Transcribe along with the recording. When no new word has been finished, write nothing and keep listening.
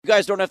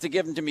guys don't have to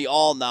give them to me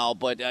all now,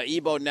 but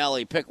Ebo,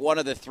 Nelly, pick one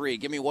of the three.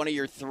 Give me one of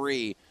your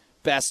three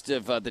best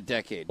of the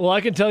decade. Well, I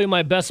can tell you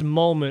my best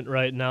moment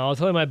right now. I'll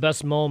tell you my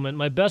best moment.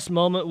 My best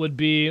moment would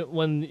be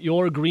when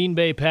your Green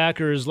Bay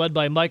Packers, led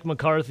by Mike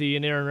McCarthy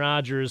and Aaron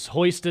Rodgers,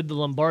 hoisted the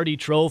Lombardi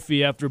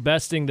Trophy after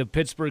besting the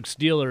Pittsburgh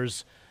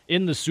Steelers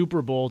in the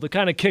Super Bowl to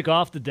kind of kick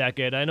off the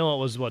decade. I know it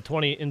was,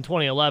 in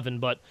 2011,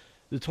 but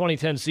the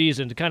 2010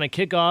 season, to kind of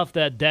kick off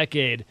that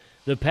decade,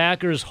 the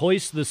Packers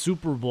hoist the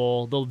Super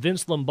Bowl, the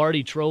Vince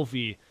Lombardi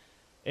Trophy,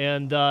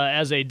 and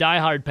as a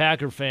diehard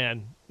Packer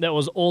fan that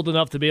was old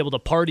enough to be able to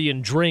party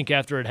and drink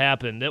after it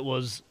happened, it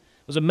was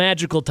a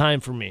magical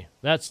time for me.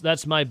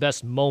 That's my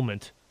best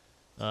moment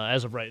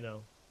as of right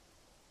now.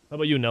 How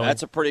about you, Nelly?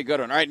 That's a pretty good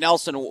one. All right,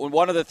 Nelson,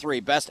 one of the three,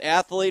 best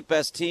athlete,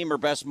 best team, or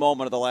best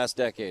moment of the last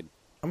decade?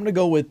 I'm going to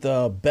go with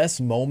best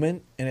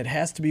moment, and it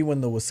has to be when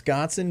the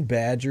Wisconsin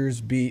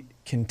Badgers beat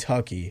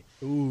Kentucky.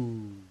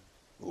 Ooh.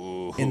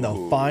 In the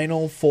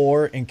Final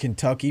Four, and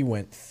Kentucky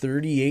went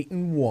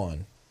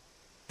 38-1.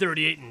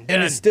 38-10.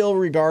 And it's still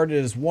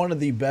regarded as one of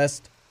the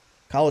best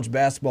college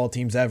basketball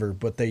teams ever,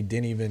 but they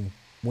didn't even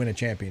win a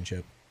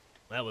championship.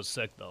 That was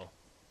sick, though.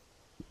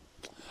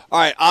 All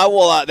right, I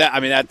will.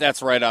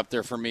 That's right up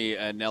there for me,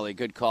 Nelly.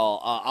 Good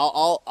call.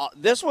 I'll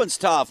this one's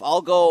tough.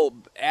 I'll go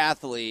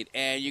athlete,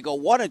 and you go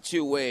one of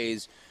two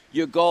ways.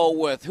 You go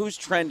with who's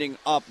trending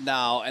up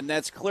now, and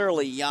that's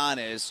clearly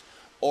Giannis.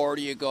 Or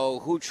do you go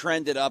who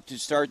trended up to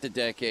start the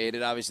decade?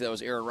 And obviously that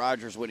was Aaron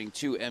Rodgers winning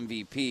 2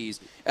 MVPs.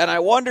 And I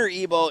wonder,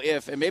 Ebo,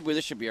 if, and maybe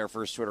this should be our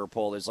first Twitter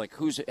poll, is like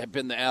who's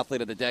been the athlete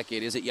of the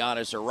decade? Is it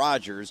Giannis or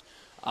Rodgers?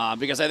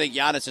 Because I think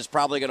Giannis is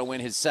probably going to win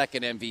his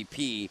second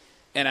MVP.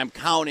 And I'm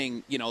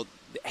counting,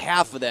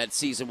 half of that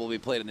season will be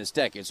played in this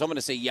decade. So I'm going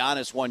to say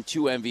Giannis won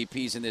 2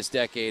 MVPs in this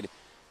decade,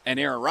 and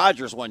Aaron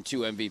Rodgers won 2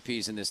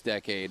 MVPs in this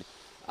decade.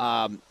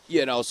 So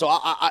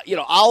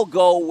I'll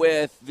go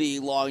with the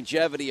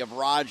longevity of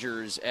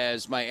Rodgers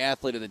as my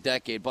athlete of the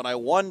decade. But I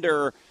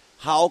wonder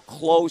how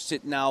close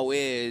it now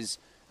is.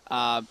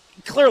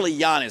 Clearly,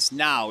 Giannis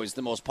now is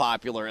the most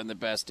popular and the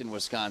best in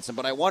Wisconsin.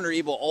 But I wonder,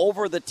 Ebo,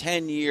 over the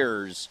 10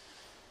 years,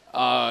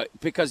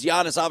 because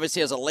Giannis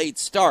obviously has a late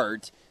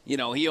start.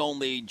 He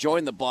only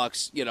joined the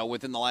Bucks,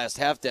 within the last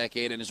half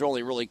decade and has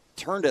only really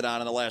turned it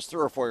on in the last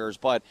 3 or 4 years.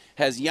 But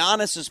has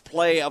Giannis's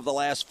play of the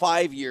last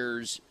 5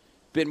 years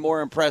been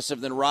more impressive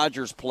than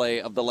Rodgers'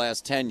 play of the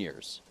last 10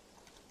 years?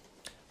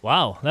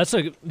 Wow,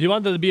 do you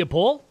want that to be a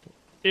poll?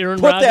 Aaron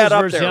Put Rodgers that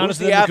up versus there. Giannis Who's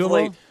the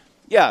athlete? Antetokounmpo?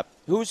 Yeah,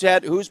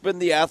 who's been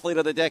the athlete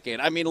of the decade?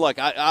 I mean, look,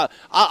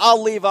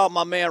 I'll leave out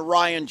my man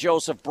Ryan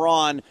Joseph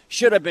Braun.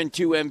 Should have been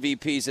 2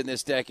 MVPs in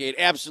this decade.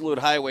 Absolute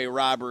highway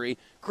robbery.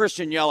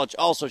 Christian Yelich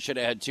also should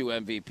have had 2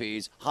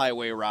 MVPs.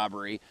 Highway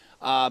robbery.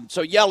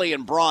 So Yelly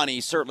and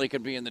Bronny certainly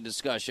could be in the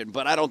discussion,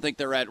 but I don't think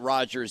they're at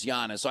Rodgers,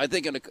 Giannis. So I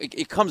think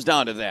it comes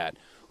down to that.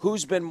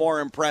 Who's been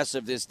more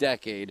impressive this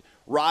decade?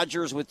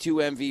 Rodgers with 2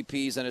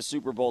 MVPs and a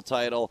Super Bowl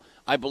title.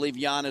 I believe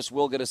Giannis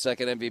will get a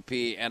second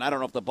MVP, and I don't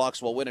know if the Bucks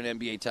will win an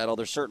NBA title.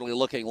 They're certainly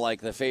looking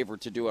like the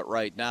favorite to do it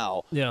right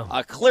now.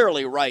 Yeah.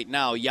 Clearly right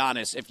now,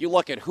 Giannis, if you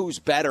look at who's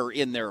better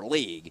in their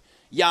league,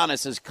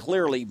 Giannis is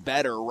clearly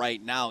better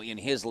right now in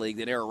his league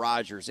than Aaron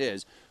Rodgers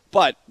is.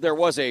 But there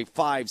was a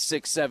 5,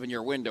 6,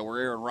 7-year window where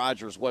Aaron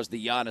Rodgers was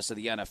the Giannis of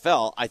the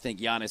NFL. I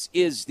think Giannis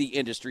is the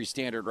industry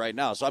standard right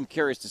now. So I'm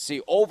curious to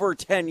see over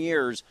 10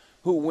 years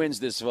who wins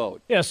this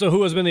vote. Yeah, so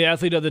who has been the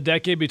athlete of the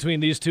decade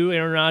between these two,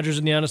 Aaron Rodgers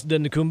and Giannis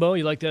Antetokounmpo?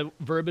 You like that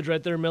verbiage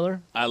right there,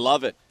 Miller? I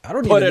love it. I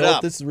don't even know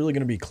if this is really going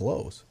to be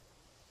close.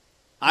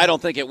 I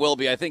don't think it will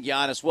be. I think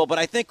Giannis will. But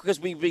I think because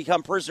we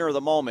become prisoner of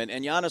the moment,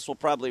 and Giannis will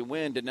probably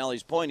win, to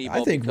Nelly's point,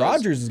 I think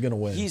Rodgers is going to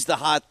win. He's the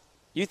hot.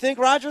 You think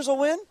Rodgers will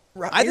win?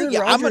 Aaron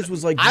Rodgers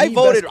was like the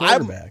best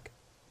quarterback.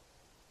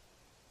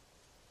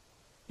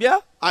 Yeah,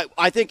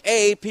 I think,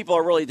 A, people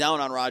are really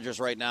down on Rodgers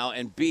right now,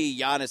 and B,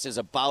 Giannis is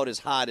about as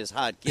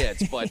hot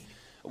gets. But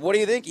what do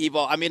you think,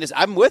 Evo? I mean,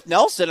 I'm with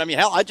Nelson. I mean,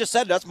 hell, I just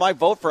said that's my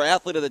vote for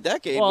athlete of the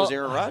decade was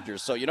Aaron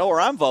Rodgers. So you know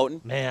where I'm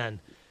voting. Man.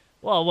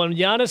 Well, when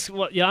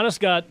Giannis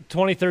got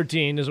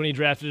 2013 is when he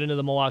drafted into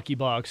the Milwaukee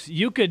Bucks.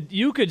 You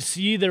could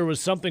see there was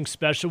something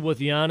special with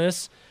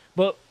Giannis,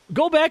 but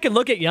go back and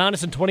look at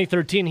Giannis in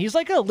 2013. He's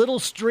like a little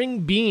string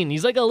bean.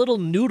 He's like a little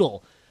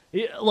noodle.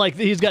 Like,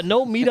 he's got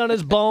no meat on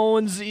his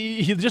bones.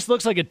 He just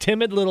looks like a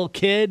timid little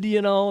kid,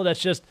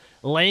 that's just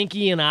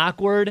lanky and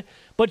awkward.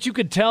 But you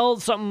could tell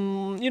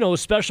something,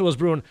 special was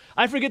brewing.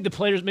 I forget the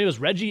players. Maybe it was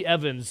Reggie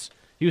Evans.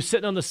 He was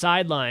sitting on the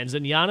sidelines,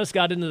 and Giannis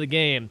got into the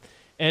game.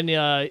 And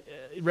I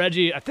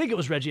think it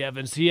was Reggie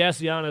Evans, he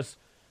asked Giannis,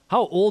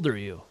 how old are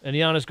you? And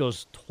Giannis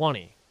goes,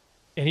 20.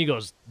 And he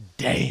goes,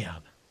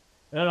 damn.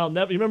 And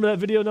you remember that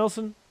video,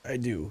 Nelson? I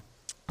do.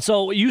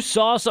 So you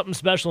saw something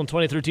special in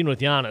 2013 with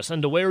Giannis,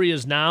 and to where he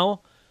is now,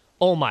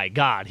 oh my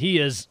God, he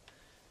is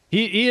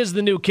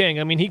the new king.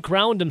 I mean, he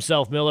crowned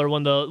himself, Miller,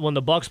 when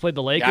the Bucks played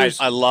the Lakers.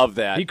 I love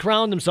that. He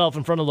crowned himself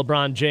in front of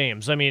LeBron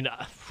James. I mean,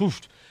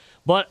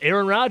 but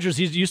Aaron Rodgers,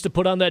 he used to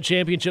put on that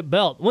championship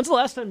belt. When's the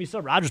last time you saw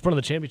Rodgers put on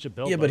the championship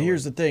belt? Yeah, but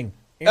here's the thing.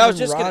 Aaron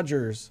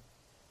Rodgers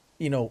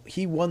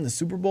he won the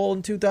Super Bowl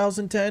in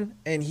 2010,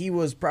 and he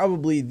was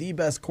probably the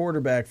best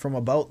quarterback from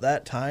about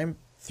that time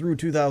through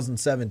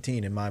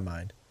 2017 in my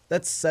mind.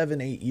 That's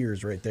 7-8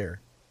 years right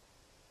there.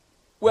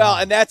 Well,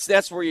 and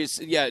that's where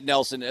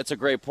Nelson, that's a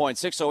great point.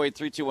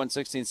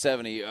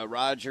 608-321-1670,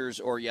 Rodgers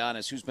or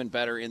Giannis, who's been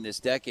better in this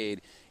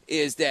decade,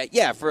 is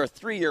that, for a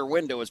 3-year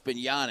window, it's been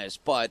Giannis.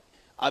 But,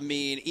 I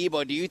mean,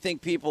 Ebo, do you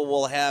think people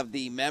will have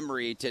the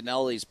memory, to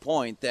Nelly's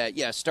point, that,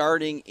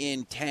 starting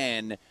in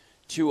 10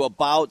 to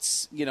about,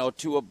 the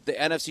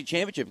NFC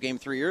Championship game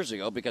 3 years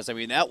ago, because, I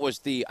mean, that was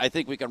I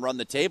think we can run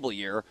the table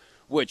year,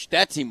 which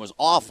that team was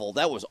awful.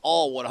 That was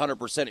all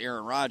 100%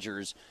 Aaron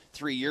Rodgers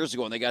 3 years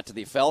ago when they got to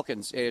the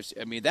Falcons.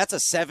 I mean, that's a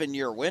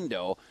 7-year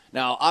window.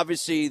 Now,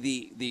 obviously,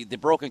 the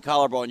broken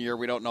collarbone year,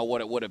 we don't know what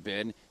it would have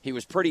been. He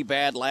was pretty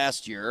bad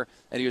last year,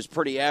 and he was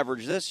pretty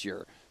average this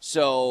year.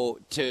 So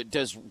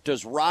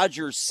does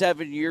Rodgers'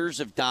 7 years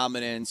of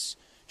dominance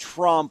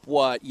trump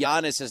what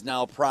Giannis is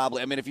now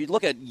probably? I mean, if you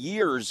look at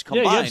years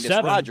combined, it's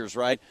Rodgers,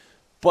 right?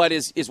 But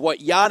is what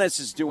Giannis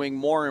is doing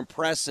more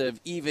impressive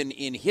even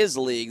in his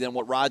league than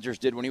what Rodgers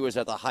did when he was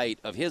at the height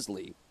of his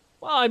league?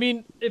 Well, I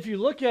mean, if you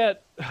look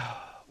at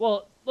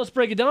let's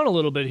break it down a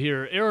little bit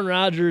here. Aaron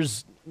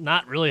Rodgers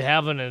not really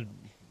having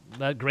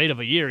that great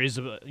of a year. He's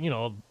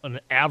an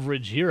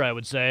average year, I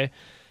would say.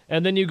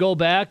 And then you go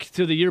back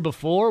to the year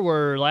before,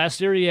 where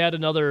last year he had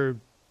another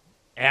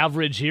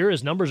average year.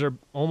 His numbers are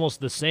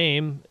almost the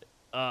same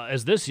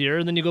as this year.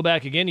 And then you go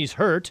back again, he's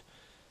hurt.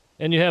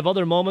 And you have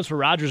other moments where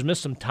Rodgers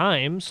missed some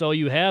time. So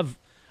you have,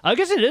 I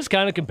guess it is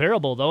kind of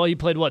comparable, though. He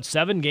played,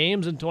 7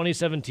 games in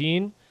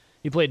 2017?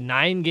 He played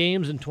 9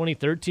 games in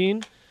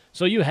 2013.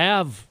 So you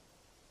have,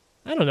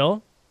 I don't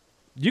know,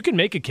 you can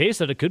make a case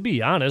that it could be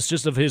Giannis,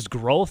 just of his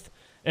growth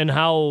and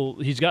how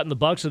he's gotten the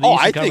Bucks to the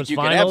Eastern Conference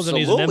Finals, and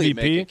he's an MVP.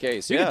 Make a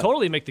case, You can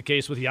totally make the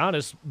case with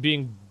Giannis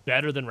being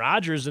better than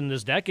Rodgers in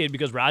this decade,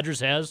 because Rodgers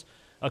has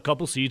a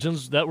couple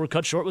seasons that were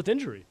cut short with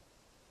injury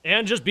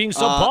and just being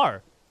subpar.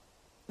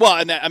 Well,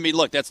 and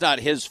look, that's not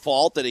his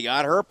fault that he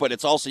got hurt, but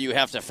it's also you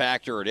have to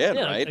factor it in,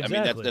 right? Exactly.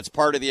 I mean, that's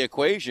part of the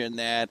equation,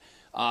 that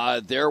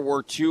there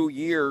were 2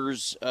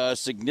 years,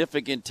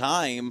 significant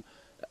time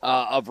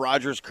of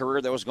Rodgers' career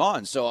that was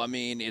gone. So, I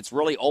mean, it's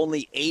really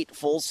only 8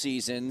 full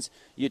seasons.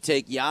 You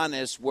take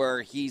Giannis,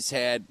 where he's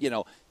had,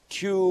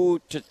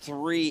 2 to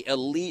 3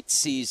 elite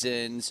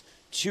seasons,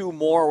 2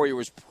 more where he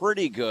was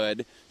pretty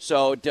good.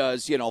 So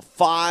does,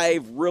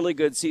 5 really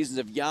good seasons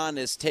of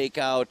Giannis take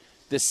out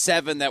the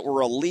 7 that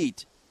were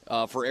elite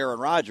for Aaron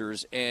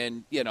Rodgers?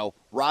 And,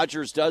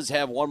 Rodgers does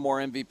have one more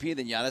MVP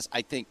than Giannis.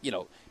 I think,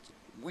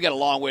 we got a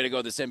long way to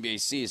go this NBA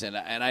season.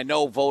 And I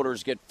know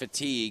voters get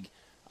fatigued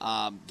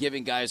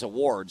giving guys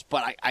awards,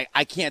 but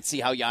I can't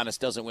see how Giannis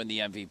doesn't win the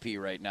MVP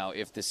right now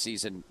if this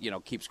season,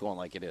 keeps going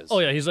like it is. Oh,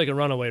 yeah, he's like a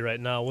runaway right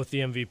now with the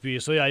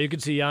MVP. So, yeah, you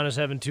could see Giannis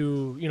having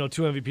two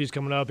MVPs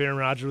coming up, Aaron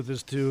Rodgers with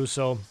his 2.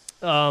 So,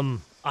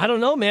 I don't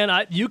know,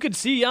 man. You could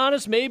see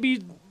Giannis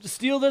maybe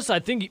steal this. I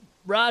think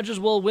Rodgers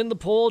will win the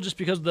poll, just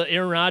because the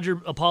Aaron Rodgers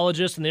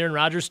apologists and the Aaron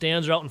Rodgers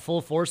stands are out in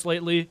full force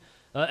lately,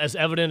 as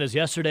evident as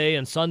yesterday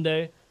and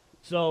Sunday.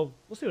 So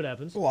we'll see what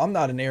happens. Well, I'm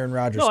not an Aaron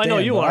Rodgers No, I stan, know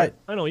you aren't.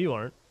 I know you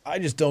aren't. I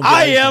just don't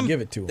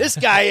give it to him. This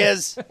guy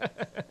is.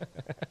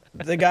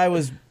 The guy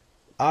was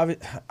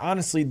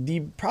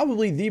honestly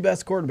probably the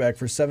best quarterback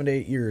for 7 to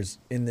 8 years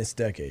in this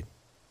decade.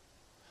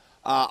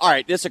 All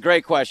right, this is a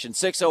great question.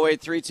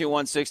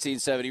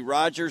 608-321-1670.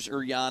 Rodgers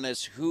or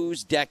Giannis,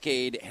 whose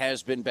decade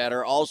has been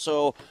better?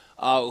 Also,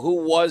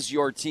 who was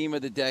your team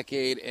of the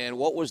decade, and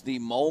what was the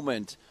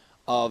moment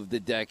of the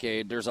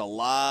decade? There's a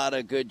lot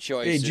of good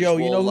choices. Hey, Joe,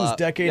 you know whose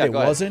decade it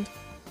wasn't?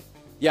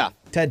 Yeah.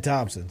 Ted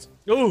Thompson's.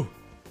 Ooh.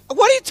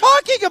 What are you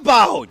talking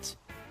about?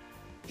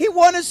 He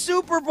won a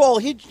Super Bowl.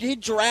 He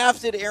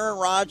drafted Aaron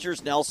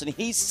Rodgers, Nelson.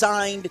 He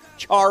signed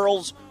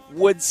Charles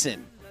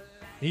Woodson.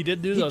 He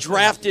did do He those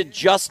drafted things.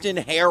 Justin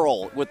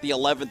Harrell with the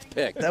 11th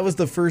pick. That was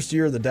the first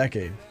year of the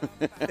decade.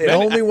 It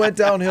only went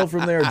downhill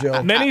from there,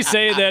 Joe. Many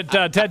say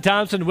that Ted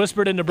Thompson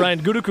whispered into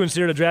Brian Gutekunst's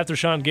ear to draft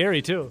Rashawn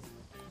Gary, too.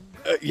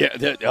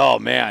 Oh,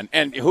 man.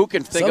 And who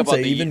can think Some about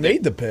say even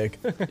made the pick.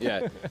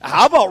 Yeah.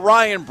 How about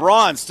Ryan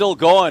Braun still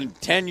going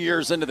 10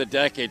 years into the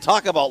decade?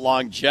 Talk about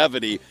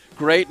longevity.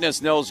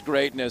 Greatness knows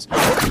greatness.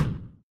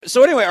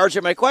 So anyway,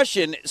 RJ, my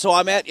question. So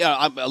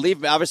I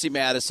leave obviously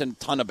Madison,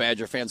 ton of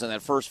Badger fans on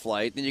that first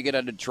flight. Then you get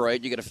to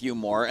Detroit, you get a few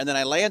more, and then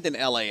I land in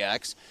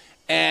LAX,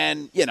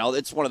 and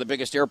it's one of the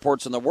biggest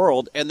airports in the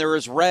world, and there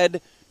is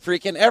red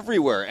freaking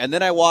everywhere. And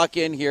then I walk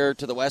in here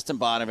to the Westin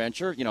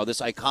Bonaventure, this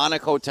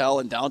iconic hotel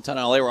in downtown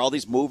LA where all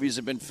these movies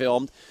have been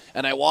filmed.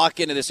 And I walk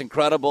into this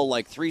incredible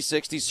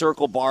 360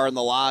 circle bar in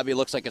the lobby. It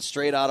looks like it's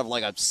straight out of a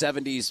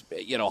 70s,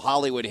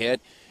 Hollywood hit.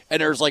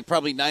 And there's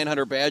probably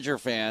 900 Badger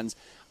fans.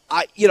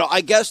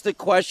 I guess the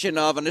question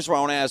of, and this is what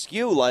I want to ask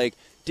you,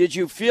 did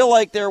you feel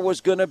like there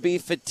was going to be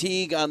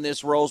fatigue on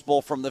this Rose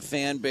Bowl from the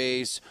fan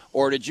base,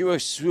 or did you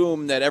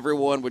assume that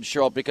everyone would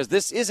show up? Because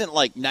this isn't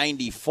like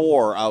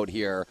 94 out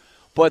here,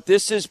 but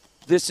this is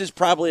this is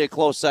probably a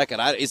close second.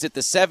 Is it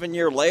the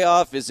 7-year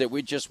layoff? Is it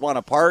we just want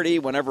to party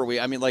whenever we?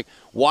 I mean, like,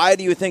 why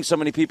do you think so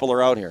many people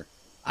are out here?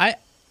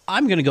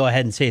 I'm going to go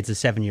ahead and say it's a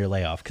 7-year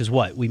layoff because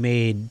we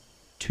made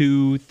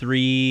 2,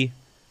 3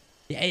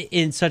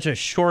 in such a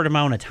short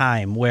amount of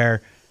time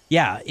where,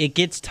 yeah, it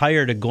gets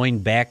tired of going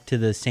back to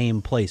the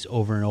same place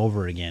over and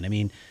over again. I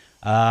mean,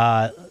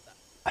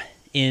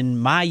 in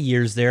my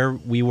years there,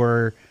 we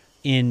were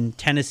in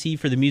Tennessee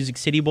for the Music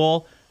City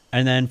Bowl,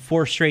 and then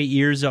 4 straight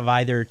years of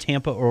either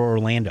Tampa or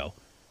Orlando.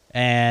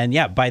 And,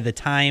 yeah, by the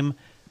time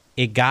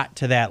it got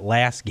to that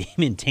last game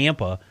in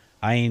Tampa,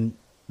 I mean,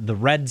 the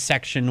red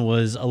section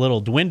was a little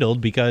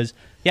dwindled because,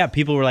 yeah,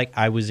 people were like,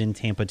 I was in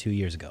Tampa 2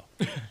 years ago.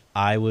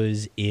 I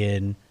was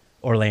in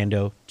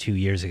Orlando 2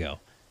 years ago.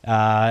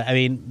 I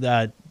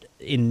mean,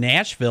 in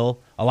Nashville,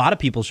 a lot of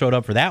people showed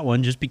up for that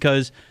one just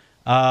because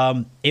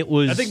it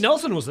was. I think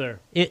Nelson was there.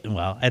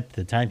 Well, at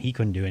the time, he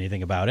couldn't do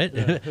anything about it.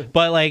 Yeah.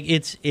 But like,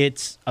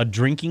 it's a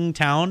drinking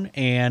town,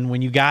 and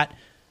when you got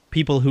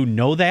people who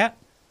know that,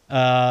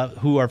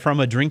 who are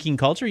from a drinking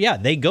culture, yeah,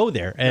 they go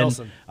there. And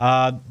Nelson,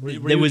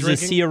 there was a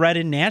Sea of Red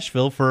in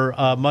Nashville for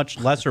a much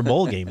lesser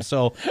bowl game.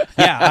 So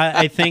yeah,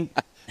 I think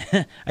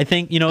the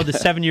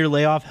 7-year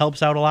layoff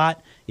helps out a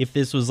lot. If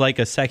this was like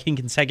a second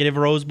consecutive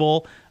Rose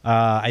Bowl,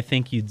 I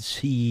think you'd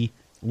see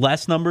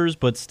less numbers,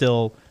 but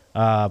still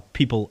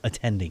people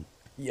attending.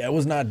 Yeah, I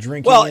was not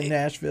drinking in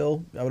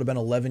Nashville. I would have been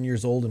 11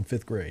 years old in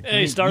 5th grade.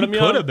 Hey, start him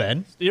young. Could have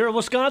been. You're a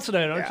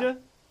Wisconsinite, aren't you?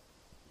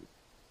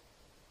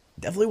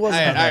 Definitely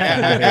wasn't on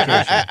that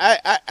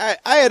vacation.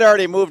 I had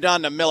already moved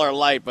on to Miller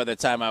Lite by the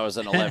time I was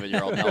an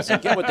 11-year-old,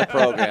 Nelson. Get with the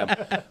program.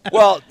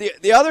 Well,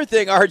 the other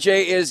thing,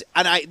 RJ, is,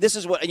 and this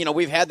is what,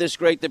 we've had this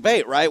great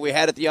debate, right? We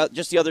had it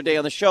just the other day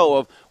on the show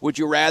of, would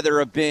you rather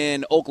have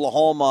been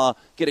Oklahoma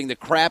getting the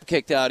crap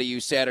kicked out of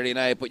you Saturday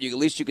night, but at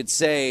least you could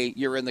say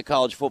you're in the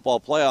college football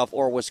playoff,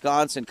 or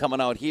Wisconsin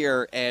coming out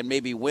here and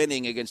maybe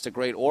winning against a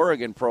great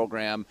Oregon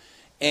program?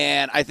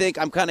 And I think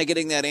I'm kind of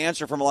getting that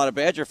answer from a lot of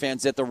Badger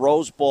fans that the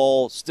Rose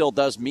Bowl still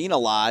does mean a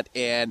lot.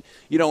 And,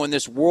 in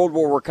this world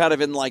where we're kind of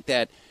in like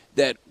that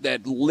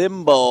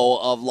limbo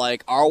of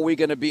like, are we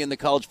going to be in the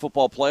college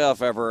football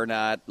playoff ever or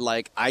not?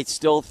 Like, I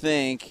still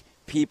think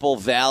people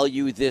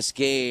value this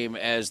game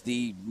as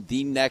the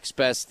next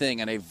best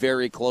thing and a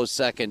very close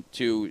second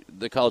to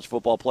the college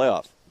football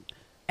playoff.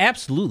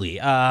 Absolutely.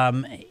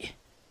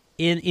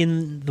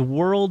 In the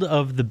world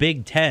of the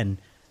Big Ten,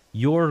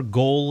 your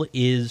goal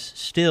is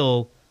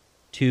still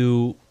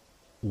to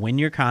win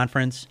your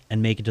conference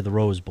and make it to the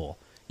Rose Bowl.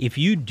 If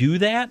you do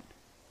that,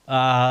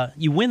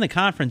 you win the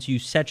conference, you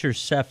set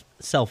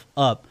yourself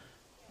up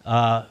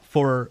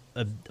for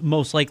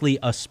most likely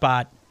a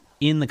spot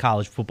in the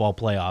college football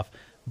playoff.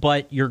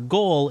 But your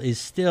goal is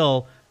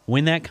still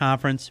win that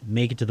conference,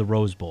 make it to the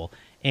Rose Bowl.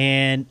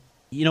 And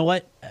you know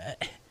what?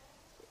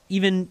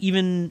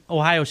 Even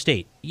Ohio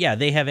State, yeah,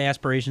 they have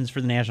aspirations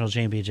for the national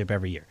championship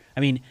every year. I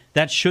mean,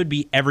 that should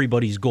be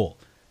everybody's goal.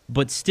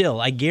 But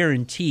still, I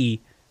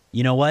guarantee,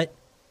 you know what?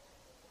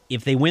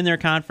 If they win their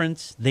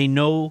conference, they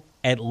know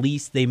at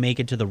least they make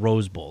it to the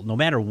Rose Bowl, no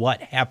matter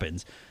what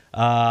happens.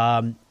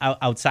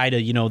 Outside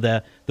of,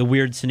 the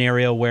weird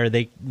scenario where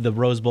the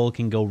Rose Bowl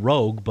can go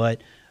rogue.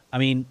 But, I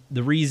mean,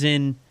 the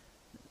reason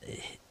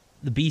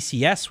the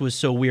BCS was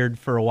so weird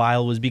for a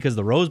while was because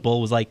the Rose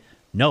Bowl was like,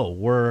 no,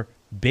 we're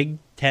Big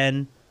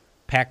 10,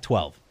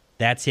 Pac-12.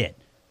 That's it.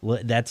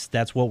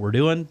 That's what we're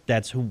doing.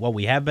 That's what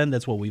we have been.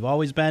 That's what we've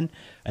always been.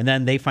 And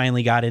then they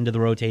finally got into the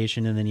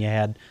rotation, and then you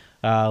had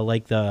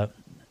like the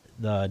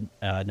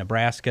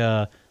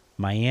Nebraska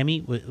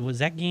Miami. Was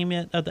that game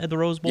at the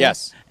Rose Bowl?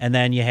 Yes. And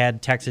then you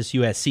had Texas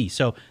USC.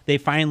 So they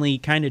finally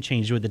kind of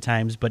changed with the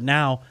times. But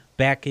now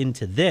back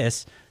into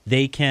this,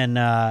 they can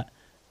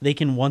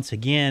once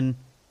again,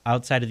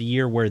 outside of the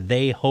year where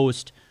they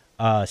host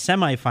a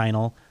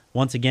semifinal,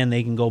 once again,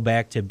 they can go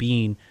back to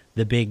being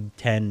the Big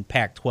Ten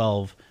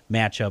Pac-12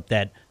 matchup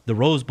that the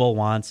Rose Bowl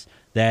wants,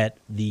 that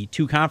the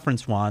two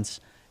conference wants,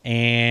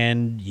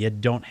 and you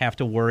don't have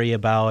to worry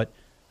about,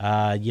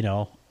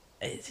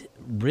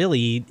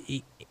 really,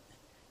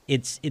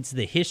 it's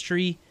the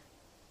history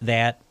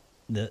that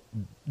the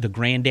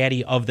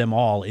granddaddy of them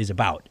all is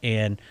about.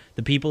 And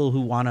the people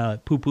who want to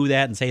poo-poo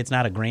that and say it's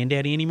not a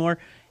granddaddy anymore,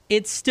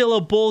 it's still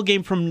a bowl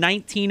game from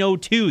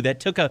 1902 that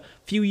took a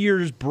few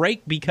years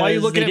break because Why are you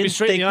looking they at me didn't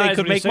straight think in the they eyes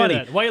could when you make say money.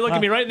 that? Why are you looking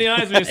me right in the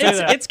eyes when you say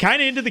that? It's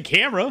kind of into the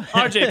camera.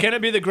 RJ, can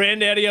it be the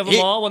granddaddy of them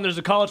all when there's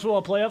a college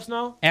football playoffs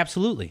now?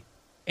 Absolutely.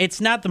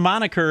 It's not the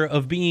moniker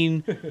of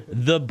being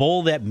the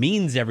bowl that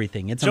means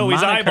everything. It's Joe, a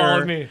moniker. he's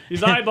eyeballing me.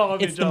 He's eyeballing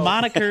me, It's Joe. the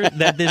moniker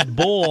that this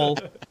bowl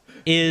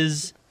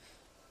is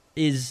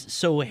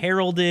so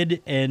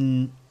heralded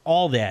and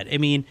all that. I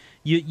mean,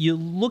 you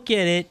look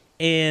at it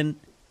and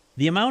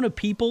the amount of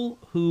people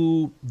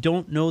who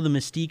don't know the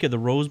mystique of the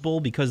Rose Bowl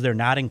because they're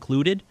not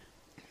included,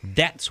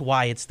 that's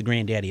why it's the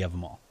granddaddy of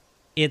them all.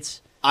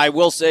 I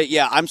will say,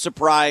 yeah, I'm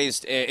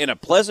surprised in a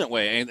pleasant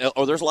way.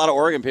 There's a lot of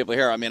Oregon people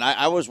here. I mean,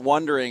 I was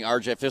wondering,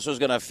 RJ, if this was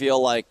going to feel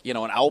like, an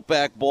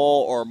Outback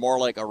Bowl or more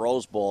like a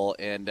Rose Bowl.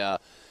 And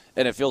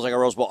and it feels like a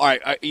Rose Bowl. All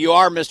right, you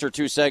are Mr.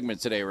 Two Segment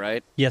today,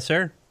 right? Yes,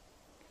 sir.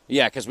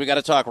 Yeah, because we got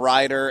to talk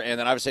Ryder, and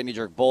then obviously I need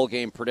your bowl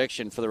game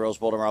prediction for the Rose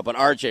Bowl tomorrow. But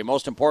RJ,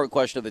 most important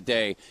question of the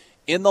day: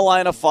 In the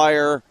Line of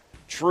Fire,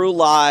 True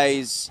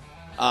Lies,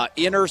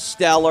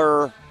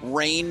 Interstellar,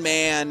 Rain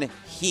Man,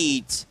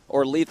 Heat,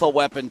 or Lethal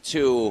Weapon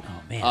 2.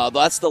 Oh, man.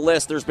 That's the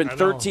list. There's been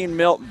 13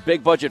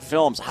 big budget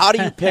films. How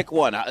do you pick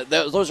one?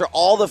 Those are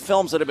all the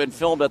films that have been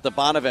filmed at the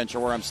Bonaventure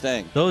where I'm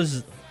staying.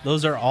 Those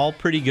are all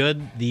pretty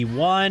good. The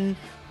one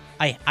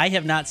I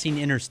have not seen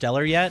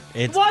Interstellar yet.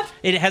 What?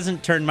 It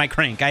hasn't turned my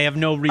crank. I have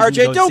no reason to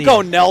RJ, go don't see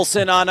go it.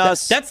 Nelson on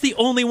us. That's the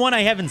only one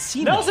I haven't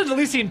seen. though. Nelson's at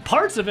least seen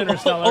parts of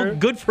Interstellar. Oh,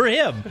 good for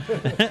him.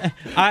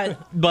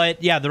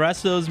 But yeah, the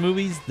rest of those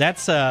movies,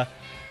 that's I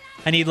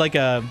need like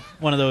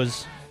one of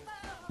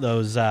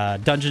those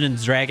Dungeons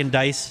and Dragon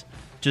dice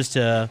just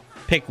to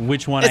pick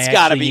which one It's I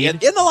got to actually be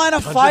need. in the Line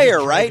of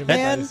Fire, right,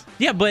 man?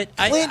 Yeah, but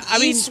Clint I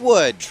mean,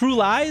 Eastwood. True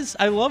Lies,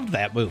 I loved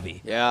that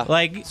movie. Yeah,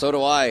 like so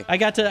do I. I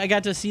got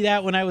to see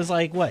that when I was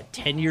like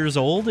 10 years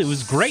old. It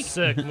was great.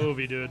 Sick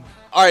movie, dude.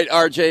 All right,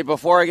 RJ,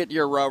 before I get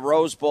your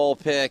Rose Bowl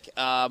pick,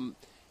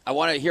 I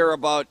want to hear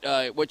about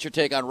what your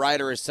take on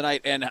Ryder is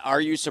tonight. And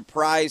are you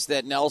surprised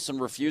that Nelson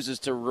refuses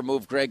to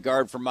remove Greg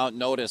Gard from Mount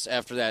Notice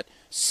after that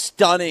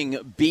stunning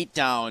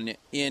beatdown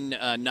in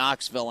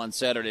Knoxville on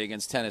Saturday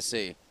against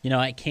Tennessee? You know,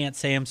 I can't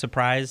say I'm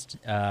surprised.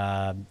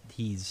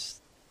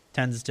 He's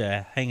tends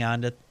to hang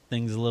on to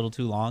things a little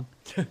too long.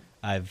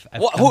 I've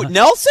Who,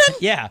 Nelson?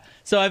 Yeah,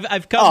 so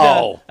I've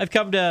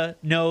come to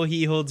know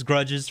he holds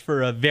grudges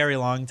for a very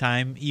long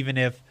time, even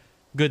if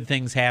good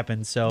things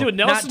happen. So Dude,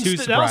 not too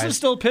surprised. Nelson's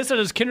still pissed at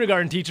his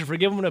kindergarten teacher for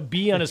giving him a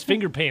B on his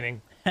finger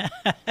painting.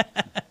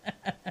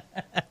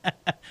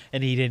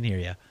 And he didn't hear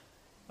you,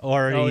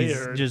 or Oh, he he's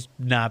heard. just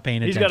not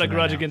paying He's attention. got a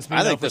grudge right now. against me I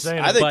now think for this. saying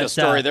I it. think But, the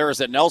story there is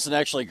that Nelson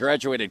actually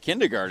graduated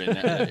kindergarten.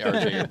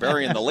 RJ, you're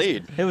burying the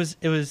lead. It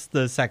was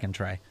the second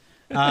try.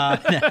 A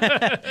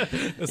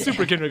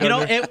super You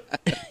kindergartner.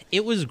 know,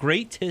 it was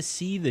great to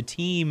see the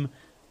team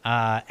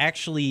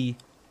actually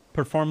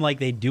perform like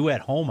they do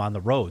at home on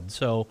the road.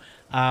 So,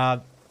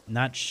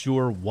 not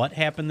sure what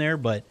happened there,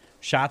 but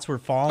shots were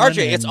falling.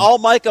 RJ, it's and- all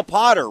Micah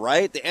Potter,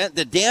 right?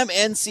 The damn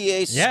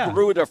NCAA Yeah.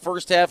 screwed the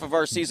first half of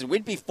our season.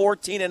 We'd be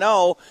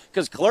 14-0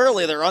 because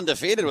clearly they're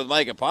undefeated with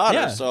Micah Potter.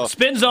 Yeah. So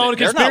Spin Zone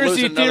they're not Conspiracy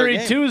losing another Theory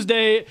game.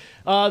 Tuesday.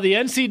 The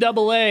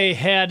NCAA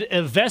had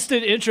a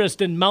vested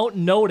interest in Mount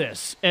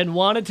Notice and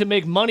wanted to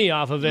make money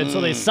off of it, so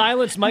they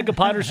silenced Micah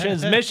Potter's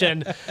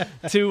transmission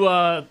to,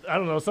 I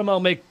don't know, somehow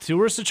make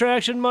tourist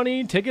attraction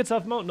money, tickets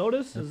off Mount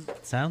Notice.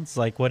 Sounds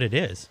like what it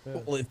is.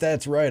 Well, if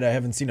that's right, I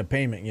haven't seen a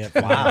payment yet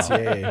from the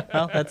NCAA.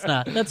 Well, that's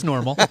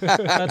normal.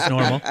 That's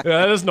normal. Yeah,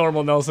 that is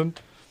normal, Nelson.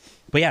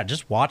 But yeah,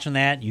 just watching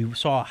that, you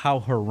saw how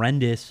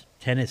horrendous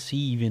Tennessee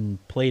even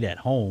played at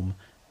home.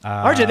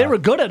 RJ, they were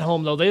good at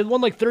home, though. They had won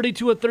like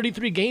 32 of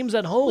 33 games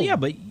at home. Well, yeah,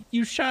 but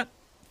you shot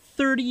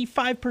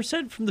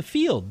 35% from the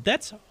field.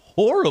 That's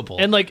horrible.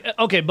 And like,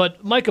 okay,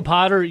 but Micah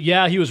Potter,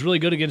 yeah, he was really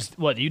good against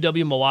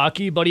UW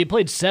Milwaukee, but he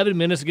played 7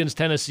 minutes against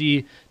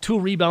Tennessee, 2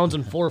 rebounds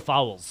and 4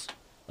 fouls.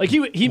 Like he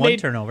One made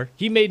turnover.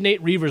 He made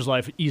Nate Reaver's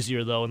life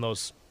easier though in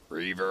those.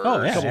 Reaver.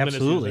 Oh, yeah, couple minutes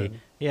absolutely.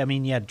 in. Yeah, I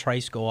mean, you had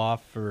Trice go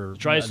off for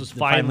Trice was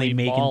finally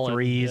making balling,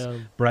 threes. yeah.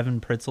 Brevin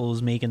Pritzel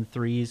was making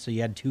threes. So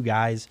you had two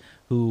guys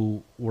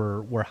who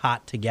were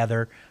hot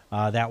together.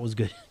 That was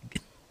good.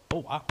 Oh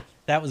wow,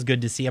 that was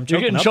good to see. I'm You're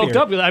choking getting up choked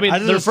here. up. I mean,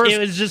 it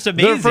was just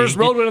amazing. Their first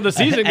road win of the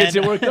season gets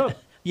you And- worked up.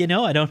 You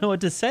know, I don't know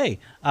what to say.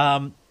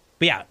 But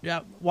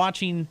yeah,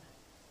 watching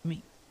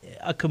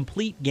a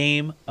complete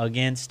game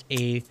against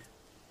a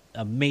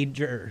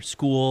major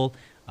school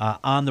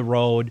on the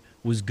road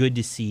was good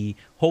to see.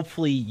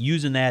 Hopefully,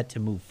 using that to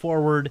move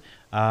forward.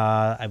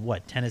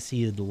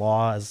 Tennessee had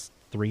lost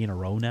 3 in a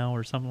row now,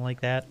 or something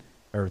like that,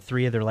 or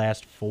 3 of their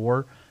last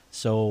 4.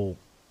 So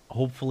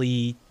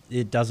hopefully,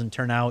 it doesn't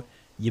turn out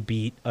you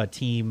beat a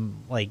team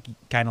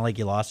kind of like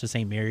you lost to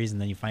St. Mary's, and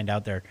then you find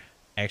out they're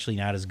actually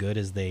not as good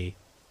as they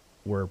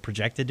were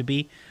projected to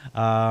be.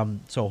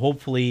 So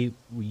hopefully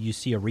you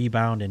see a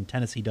rebound and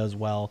Tennessee does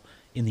well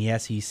in the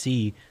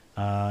SEC,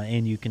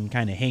 and you can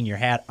kind of hang your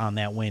hat on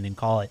that win and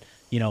call it,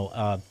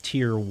 a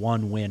tier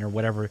 1 win or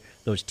whatever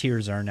those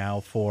tiers are now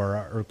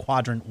for, or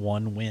quadrant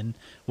 1 win,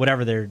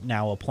 whatever they're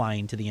now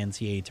applying to the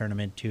NCAA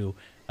tournament to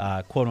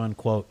quote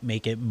unquote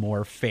make it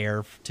more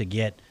fair to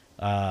get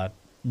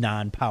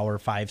non-power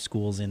 5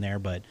 schools in there.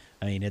 But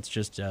I mean, it's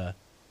just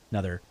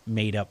another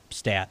made up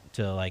stat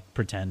to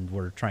pretend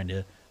we're trying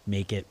to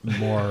make it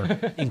more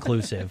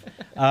inclusive.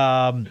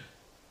 But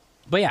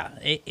yeah,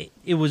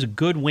 it was a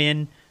good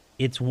win.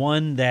 It's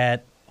one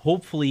that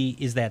hopefully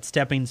is that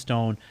stepping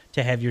stone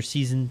to have your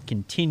season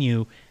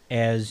continue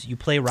as you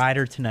play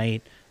Ryder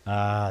tonight.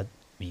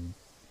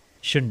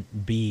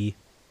 Shouldn't be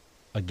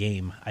a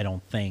game, I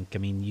don't think. I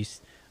mean,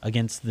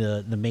 against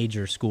the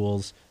major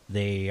schools,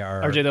 they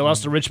are... RJ, they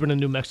lost to Richmond in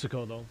New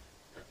Mexico, though.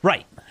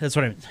 Right. That's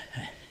what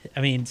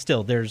I mean,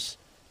 still, there's...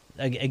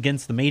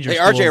 Against the major Hey,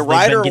 schools, RJ, they've been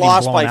Ryder getting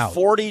lost blown by out.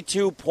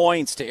 42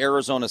 points to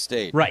Arizona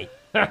State. Right.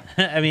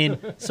 I mean,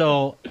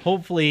 so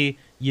hopefully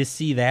you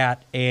see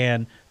that,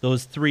 and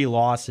those 3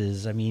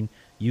 losses. I mean,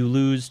 you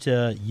lose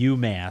to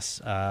UMass.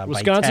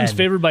 Wisconsin's by 10.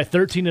 favored by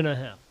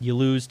 13.5. You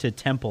lose to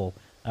Temple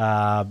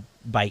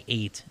by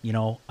 8.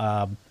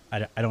 I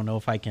don't know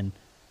if I can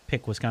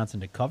pick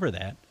Wisconsin to cover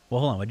that. Well,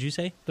 hold on. What did you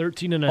say?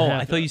 13.5. Oh,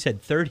 I thought you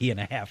said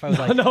 30.5. I was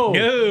like, no,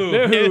 no.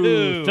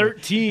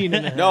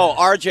 13.5. No,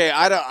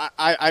 RJ,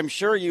 I'm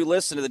sure you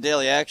listen to the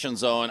Daily Action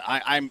Zone.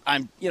 I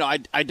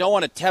don't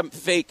want to tempt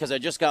fate because I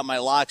just got my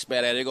locks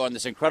bad. I had to go on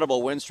this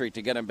incredible win streak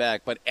to get him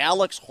back. But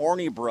Alex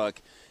Hornibrook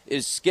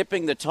is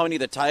skipping the Tony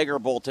the Tiger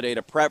Bowl today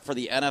to prep for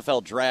the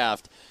NFL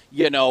draft.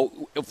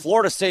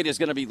 Florida State is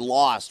going to be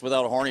lost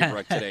without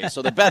Hornibrook today.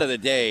 So the bet of the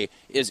day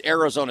is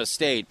Arizona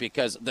State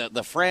because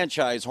the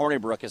franchise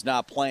Hornibrook is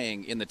not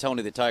playing in the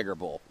Tony the Tiger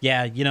Bowl.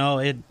 Yeah,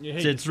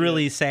 it's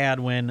really sad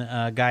when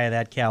a guy of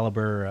that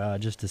caliber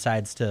just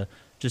decides to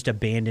just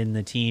abandon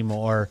the team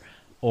or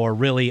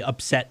really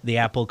upset the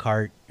apple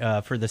cart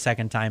for the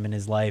second time in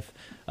his life.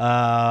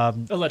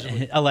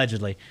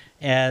 Allegedly.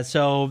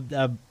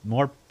 So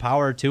more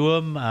power to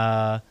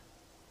him.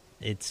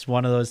 It's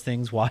one of those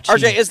things watching.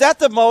 RJ, is that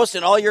the most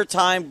in all your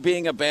time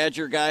being a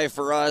Badger guy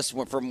for us,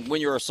 from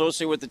when you were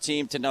associated with the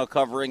team to now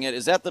covering it,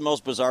 is that the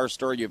most bizarre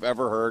story you've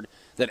ever heard,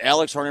 that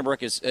Alex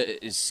Hornibrook is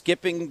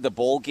skipping the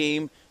bowl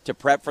game to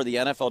prep for the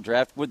NFL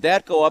draft? Would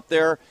that go up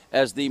there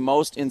as the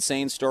most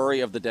insane story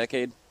of the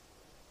decade?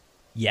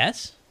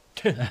 Yes.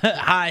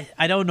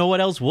 I don't know what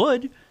else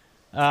would.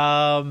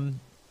 Yeah,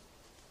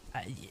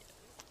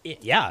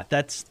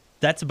 that's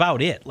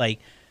about it. Like,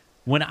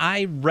 when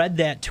I read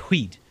that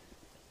tweet,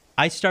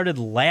 I started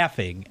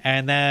laughing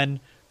and then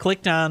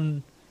clicked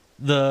on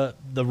the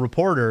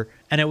reporter,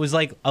 and it was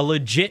like a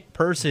legit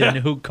person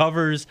who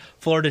covers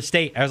Florida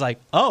State. I was like,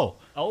 oh,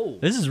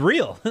 this is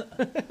real.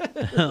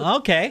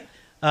 Okay.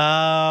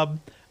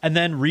 And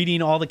then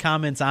reading all the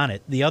comments on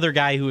it, the other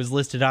guy who was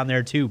listed on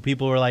there too,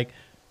 people were like,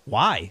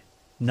 why?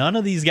 None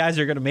of these guys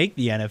are going to make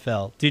the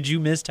NFL. Did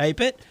you mistype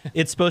it?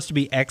 It's supposed to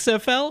be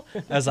XFL?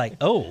 I was like,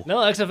 oh. No,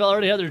 XFL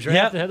already had their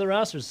draft and had their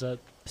roster set.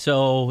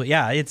 So,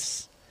 yeah,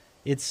 it's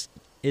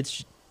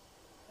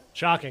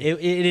shocking.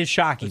 It is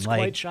shocking. It's like,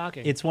 quite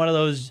shocking. It's one of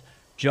those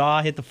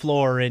jaw hit the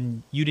floor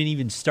and you didn't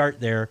even start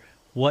there.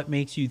 What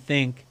makes you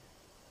think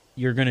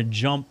you're going to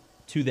jump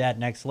to that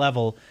next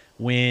level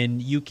when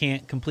you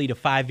can't complete a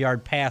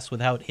 5-yard pass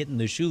without hitting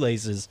the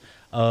shoelaces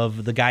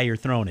of the guy you're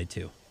throwing it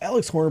to?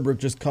 Alex Hornibrook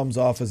just comes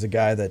off as a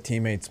guy that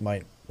teammates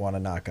might want to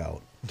knock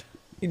out.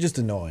 He's just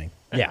annoying.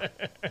 Yeah.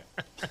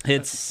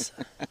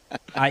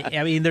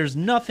 I mean, there's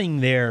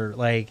nothing there.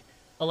 Like,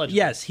 allegedly.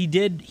 Yes, he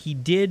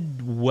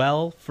did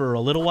well for a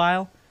little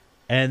while,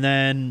 and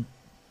then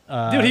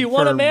dude, he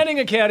won a Manning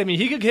Academy.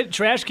 He could hit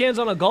trash cans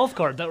on a golf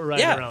cart that were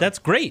riding around. Yeah, that's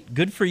great.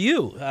 Good for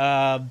you.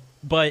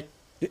 But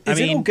is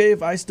it okay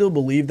if I still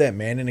believe that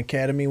Manning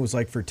Academy was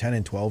like for 10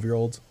 and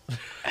 12-year-olds?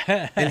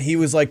 And he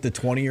was like the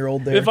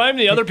 20-year-old there? If I'm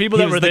the other people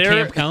that were there,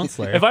 camp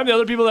counselor. If I'm the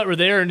other people that were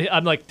there, and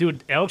I'm like,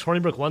 dude, Alex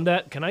Hornibrook won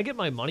that. Can I get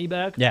my money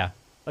back? Yeah.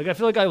 Like, I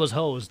feel like I was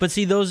hosed. But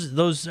see,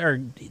 those are,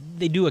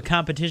 they do a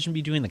competition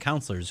between the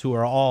counselors who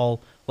are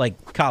all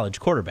like college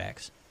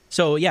quarterbacks.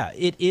 So yeah,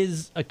 it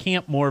is a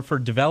camp more for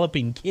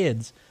developing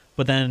kids,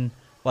 but then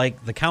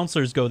like the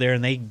counselors go there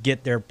and they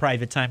get their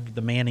private time with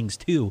the Mannings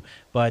too.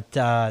 But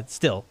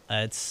still,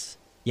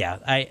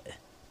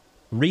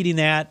 reading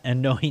that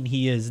and knowing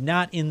he is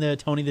not in the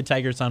Tony the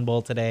Tiger Sun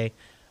Bowl today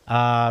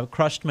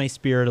crushed my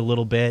spirit a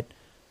little bit.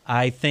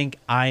 I think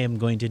I am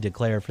going to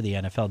declare for the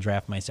NFL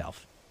draft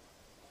myself.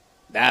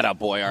 That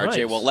boy, RJ.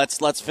 Nice. Well,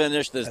 let's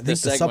finish this I think the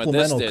segment with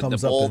this. supplemental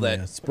comes the bowl up in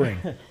that the spring.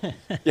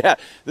 yeah,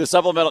 the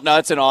supplemental. No,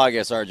 it's in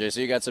August, RJ. So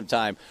you got some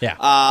time. Yeah.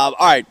 All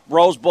right,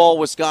 Rose Bowl,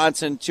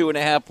 Wisconsin,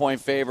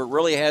 2.5-point favorite.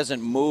 Really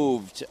hasn't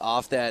moved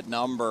off that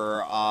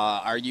number.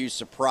 Are you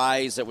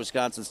surprised that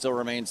Wisconsin still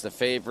remains the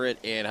favorite?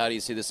 And how do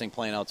you see this thing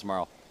playing out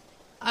tomorrow?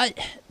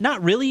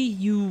 Not really.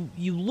 You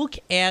look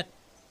at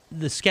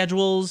the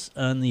schedules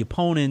and the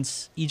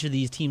opponents each of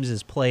these teams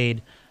has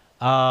played.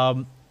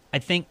 I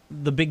think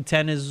the Big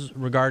Ten is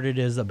regarded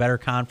as a better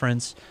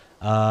conference,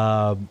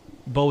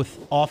 both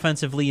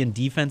offensively and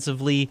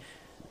defensively.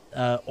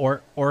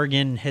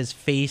 Oregon has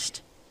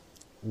faced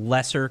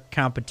lesser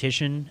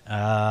competition.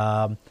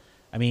 I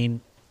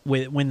mean,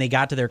 when they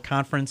got to their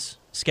conference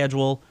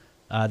schedule,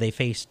 they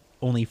faced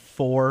only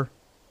 4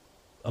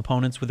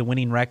 opponents with a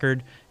winning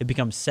record. It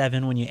becomes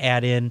 7 when you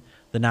add in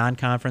the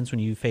non-conference, when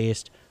you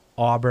faced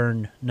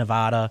Auburn,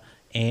 Nevada,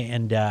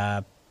 and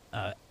the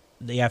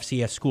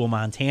FCS school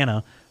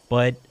Montana.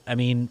 But, I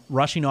mean,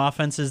 rushing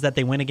offenses that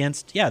they win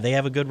against, yeah, they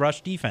have a good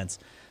rush defense.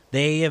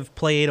 They have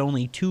played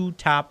only 2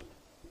 top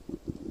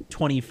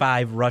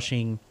 25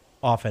 rushing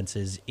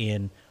offenses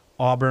in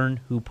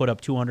Auburn, who put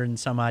up 200 and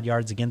some odd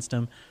yards against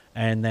them,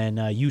 and then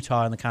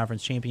Utah in the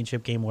conference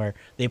championship game where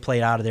they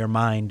played out of their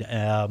mind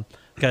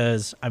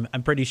because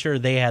I'm pretty sure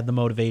they had the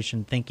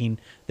motivation thinking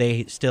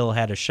they still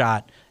had a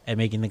shot at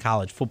making the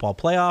college football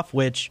playoff,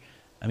 which,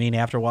 I mean,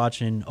 after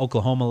watching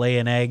Oklahoma lay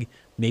an egg,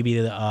 maybe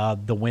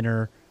the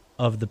winner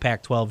of the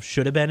Pac-12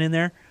 should have been in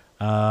there.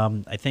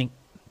 I think,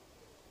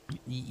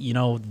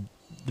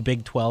 the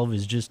Big 12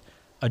 is just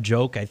a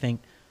joke. I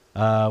think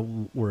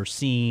we're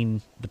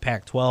seeing the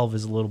Pac-12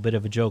 as a little bit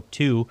of a joke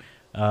too,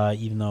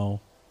 even though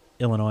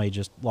Illinois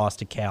just lost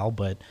to Cal.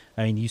 But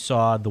I mean, you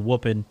saw the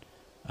whooping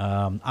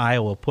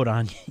Iowa put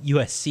on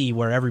USC,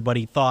 where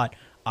everybody thought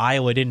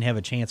Iowa didn't have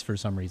a chance for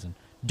some reason.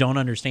 Don't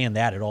understand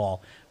that at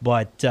all.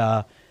 But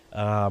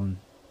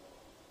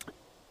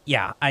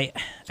yeah, I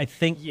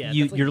think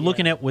you're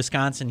looking at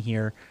Wisconsin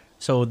here.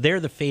 So they're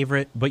the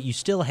favorite, but you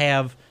still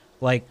have,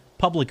 like,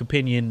 public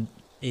opinion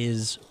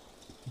is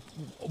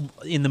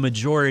in the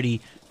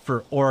majority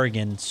for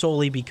Oregon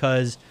solely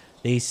because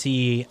they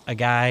see a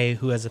guy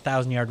who has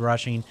 1,000-yard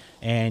rushing,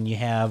 and you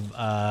have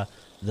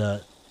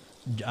the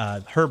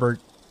Herbert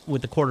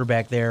with the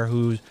quarterback there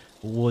who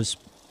was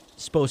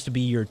supposed to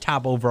be your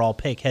top overall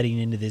pick heading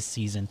into this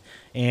season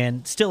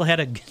and still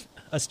had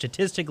a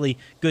statistically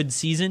good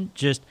season,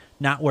 just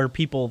not where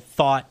people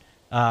thought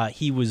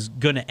he was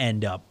going to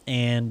end up.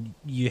 And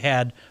you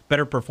had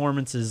better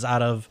performances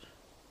out of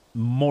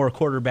more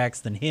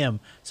quarterbacks than him,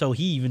 so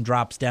he even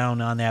drops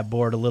down on that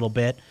board a little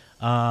bit.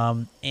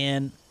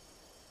 And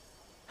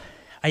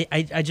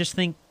I just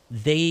think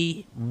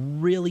they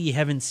really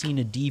haven't seen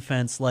a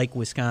defense like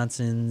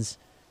Wisconsin's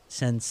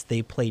since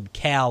they played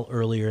Cal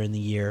earlier in the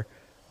year,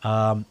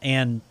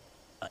 and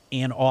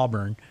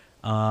Auburn.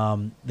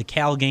 The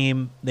Cal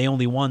game, they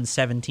only won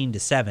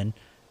 17-7,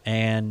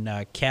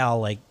 and Cal,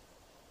 like,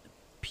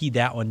 peed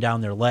that one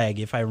down their leg,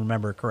 if I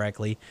remember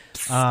correctly.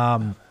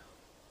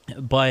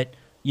 But,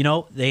 you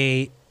know,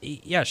 they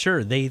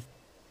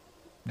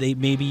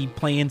may be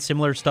playing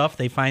similar stuff.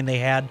 They find they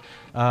had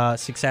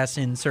success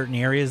in certain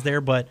areas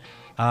there, but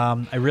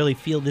I really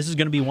feel this is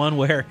going to be one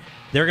where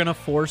they're going to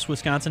force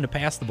Wisconsin to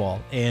pass the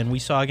ball. And we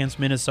saw against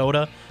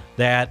Minnesota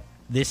that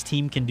this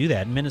team can do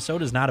that.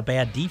 Minnesota's not a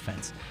bad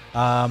defense.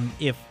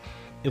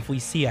 If we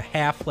see a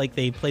half like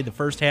they played the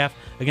first half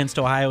against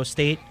Ohio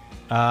State,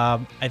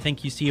 I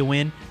think you see a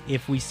win.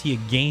 If we see a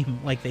game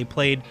like they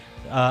played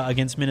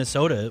against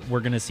Minnesota,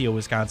 we're going to see a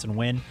Wisconsin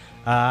win.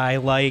 I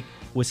like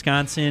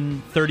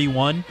Wisconsin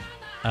 31,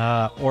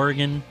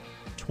 Oregon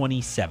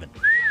 27.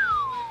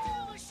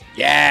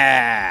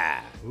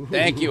 Yeah.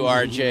 Thank you,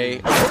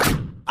 RJ.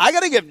 I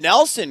got to give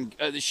Nelson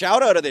the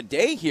shout out of the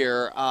day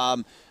here.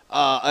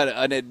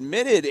 An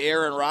admitted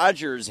Aaron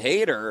Rodgers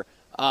hater,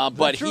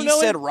 but true, he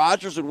Nelly? said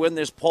Rodgers would win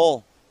this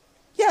poll.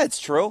 Yeah, it's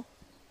true.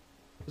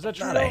 Is that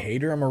true? Not a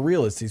hater. I'm a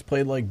realist. He's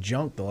played like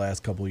junk the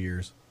last couple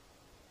years.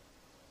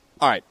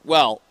 All right.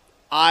 Well,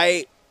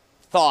 I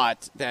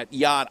thought that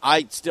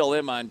I still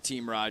am on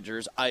Team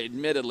Rodgers.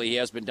 Admittedly, he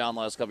has been down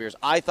the last couple years.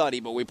 I thought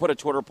but we put a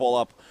Twitter poll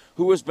up.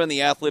 Who has been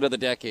the athlete of the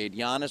decade,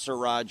 Giannis or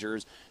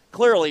Rodgers?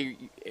 Clearly,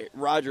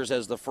 Rodgers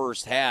has the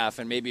first half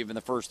and maybe even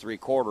the first three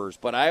quarters.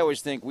 But I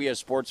always think we as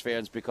sports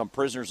fans become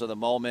prisoners of the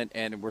moment,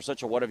 and we're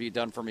such a what have you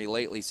done for me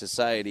lately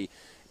society.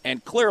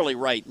 And clearly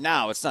right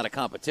now it's not a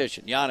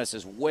competition. Giannis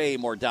is way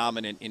more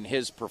dominant in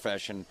his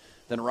profession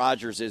than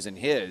Rodgers is in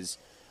his.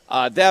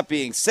 That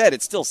being said,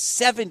 it's still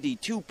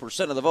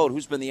 72% of the vote.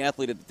 Who's been the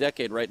athlete of the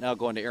decade right now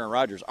going to Aaron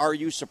Rodgers? Are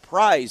you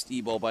surprised,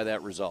 Ebo, by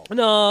that result?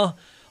 No,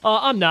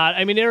 I'm not.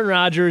 I mean, Aaron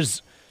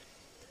Rodgers,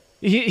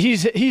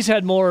 he's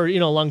had more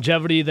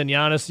longevity than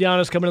Giannis.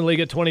 Giannis coming in the league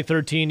at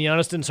 2013.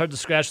 Giannis didn't start to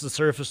scratch the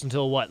surface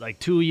until like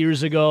 2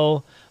 years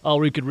ago,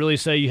 where you could really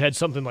say you had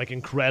something like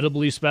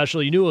incredibly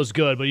special. You knew it was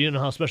good, but you didn't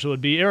know how special it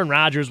would be. Aaron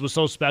Rodgers was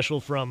so special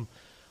from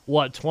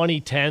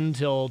 2010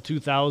 till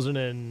 2000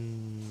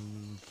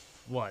 and.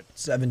 What?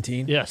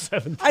 17? Yeah,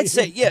 17. I'd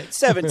say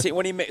 17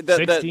 when he made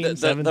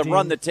the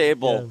run the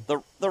table,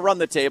 the run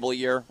the table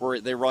year where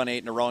they run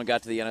 8 in a row and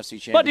got to the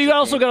NFC Championship. But you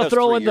also got to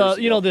throw in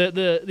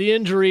the the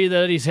injury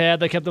that he's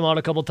had that kept him out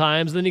a couple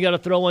times. Then you got to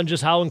throw in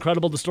just how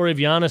incredible the story of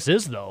Giannis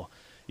is, though.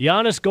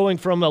 Giannis going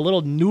from a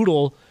little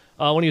noodle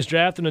when he was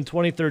drafted in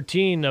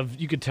 2013,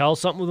 you could tell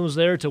something was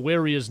there, to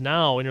where he is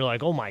now, and you're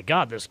like, oh my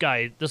God, this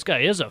guy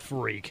is a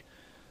freak.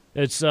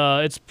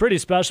 It's pretty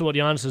special what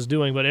Giannis is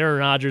doing, but Aaron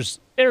Rodgers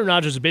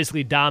has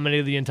basically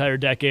dominated the entire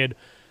decade,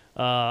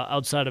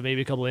 outside of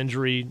maybe a couple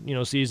injury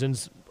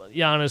seasons.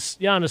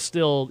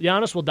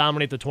 Giannis will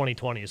dominate the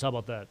 2020s. How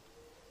about that?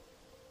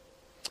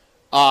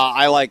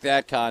 I like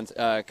that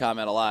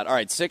comment a lot. All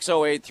right,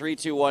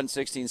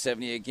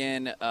 608-321-1670.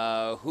 Again,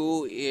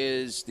 who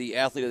is the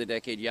athlete of the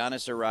decade,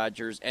 Giannis or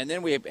Rodgers? And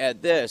then we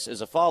add this as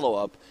a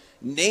follow-up.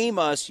 Name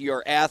us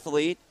your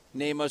athlete,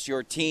 name us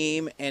your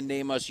team, and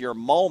name us your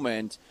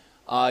moment.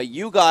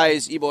 You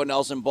guys, Ebo and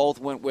Nelson, both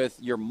went with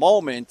your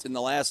moment in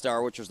the last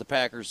hour, which was the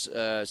Packers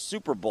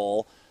Super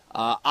Bowl.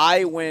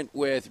 I went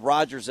with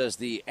Rodgers as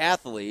the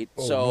athlete.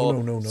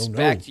 No.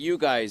 Back to you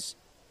guys.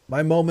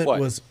 My moment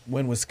was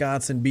when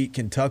Wisconsin beat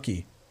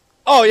Kentucky.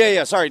 Oh,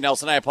 yeah. Sorry,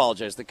 Nelson. I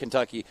apologize. The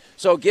Kentucky.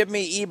 So give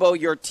me, Ebo,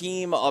 your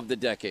team of the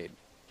decade.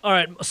 All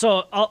right,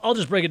 so I'll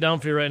just break it down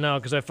for you right now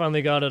because I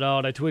finally got it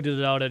out. I tweeted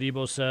it out at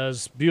Ebo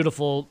Says.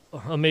 Beautiful,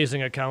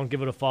 amazing account.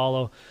 Give it a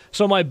follow.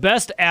 So my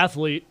best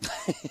athlete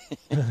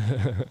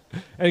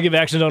And give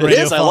Action Zone It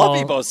Radio. is. I follow.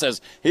 love Ebo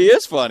says he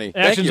is funny.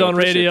 Thank Action you. Zone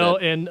Appreciate Radio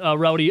that. and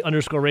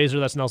Rowdy_Razor.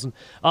 That's Nelson.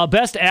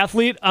 Best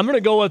athlete. I'm going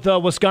to go with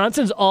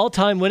Wisconsin's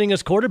all-time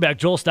winningest quarterback,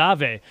 Joel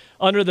Stave.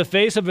 Under the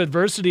face of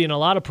adversity and a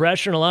lot of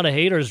pressure and a lot of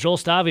haters, Joel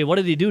Stave, what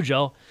did he do,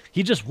 Joe?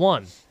 He just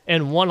won,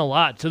 and won a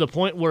lot, to the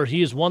point where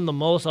he has won the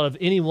most out of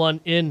anyone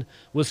in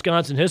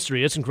Wisconsin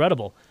history. It's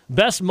incredible.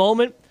 Best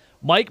moment,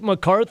 Mike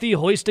McCarthy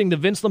hoisting the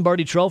Vince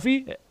Lombardi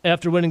Trophy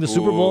after winning the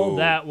Super Bowl.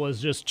 That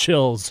was just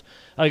chills.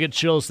 I get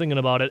chills thinking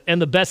about it. And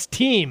the best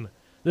team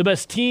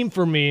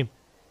for me,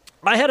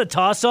 I had a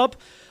toss-up.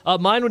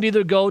 Mine would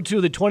either go to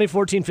the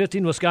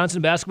 2014-15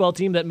 Wisconsin basketball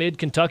team that made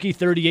Kentucky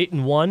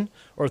 38-1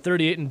 or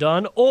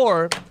 38-done,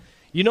 or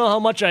you know how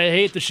much I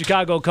hate the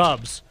Chicago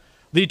Cubs.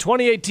 The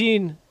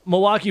 2018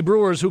 Milwaukee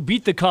Brewers, who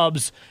beat the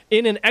Cubs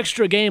in an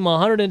extra game,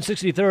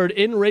 163rd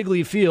in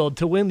Wrigley Field,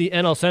 to win the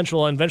NL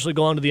Central and eventually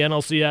go on to the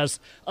NLCS.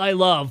 I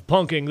love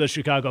punking the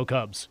Chicago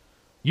Cubs.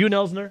 You,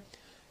 Nelsner?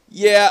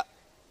 Yeah,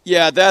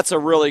 that's a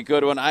really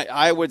good one.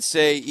 I would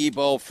say,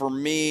 Ebo, for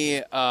me,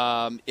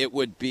 it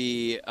would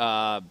be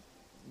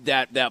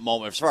that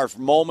moment. As far as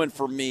moment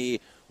for me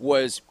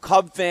was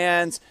Cub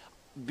fans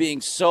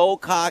being so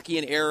cocky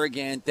and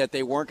arrogant that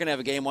they weren't going to have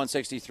a game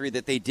 163,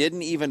 that they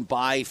didn't even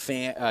buy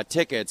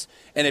tickets,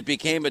 and it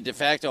became a de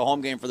facto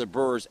home game for the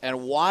Brewers.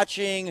 And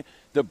watching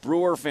the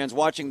Brewer fans,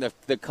 watching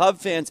the Cub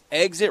fans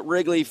exit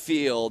Wrigley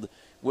Field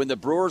when the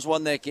Brewers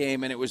won that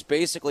game, and it was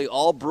basically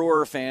all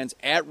Brewer fans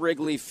at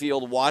Wrigley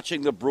Field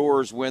watching the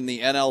Brewers win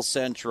the NL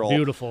Central.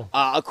 Beautiful.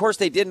 Of course,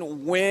 they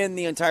didn't win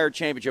the entire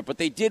championship, but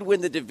they did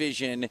win the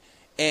division.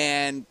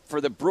 And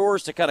for the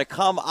Brewers to kind of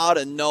come out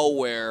of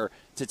nowhere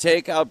to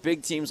take out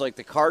big teams like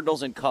the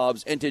Cardinals and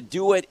Cubs, and to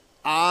do it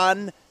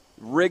on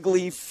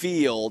Wrigley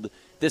Field,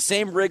 the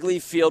same Wrigley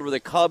Field where the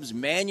Cubs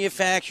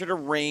manufactured a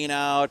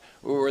rainout,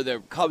 or where the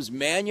Cubs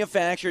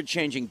manufactured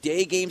changing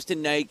day games to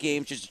night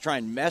games just to try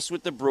and mess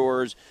with the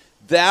Brewers.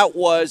 That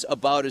was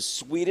about as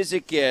sweet as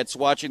it gets,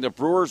 watching the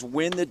Brewers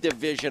win the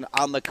division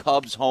on the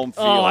Cubs' home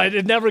field. Oh,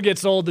 it never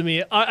gets old to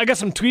me. I got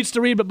some tweets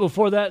to read, but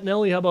before that,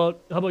 Nelly, how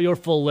about your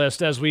full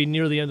list as we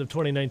near the end of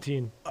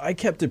 2019? I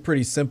kept it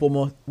pretty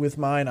simple with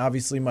mine.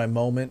 Obviously, my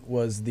moment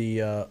was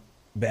the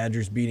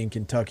Badgers beating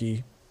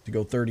Kentucky to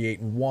go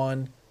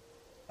 38-1.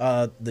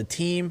 The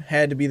team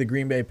had to be the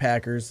Green Bay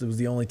Packers. It was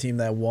the only team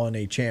that won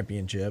a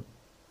championship.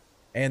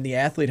 And the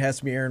athlete has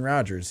to be Aaron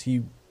Rodgers.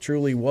 He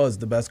truly was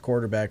the best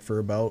quarterback for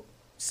about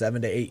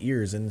 7 to 8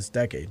 years in this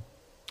decade.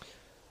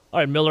 All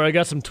right, Miller, I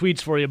got some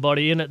tweets for you,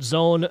 buddy. In at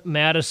Zone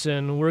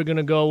Madison, we're going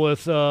to go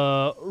with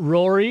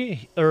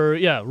Rory.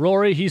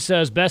 Rory, he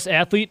says, best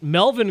athlete,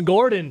 Melvin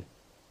Gordon.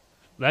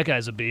 That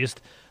guy's a beast.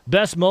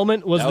 Best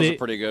moment was a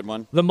pretty good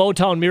one. The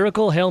Motown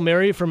Miracle, Hail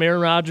Mary from Aaron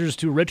Rodgers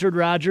to Richard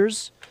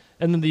Rodgers.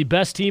 And then the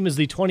best team is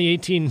the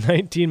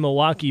 2018-19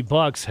 Milwaukee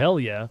Bucks. Hell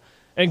yeah.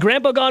 And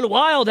Grandpa Gone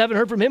Wild, haven't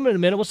heard from him in a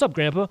minute. What's up,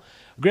 Grandpa?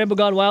 Grandpa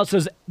Gone Wild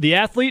says, the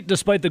athlete,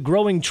 despite the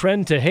growing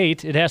trend to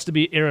hate, it has to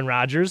be Aaron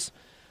Rodgers.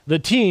 The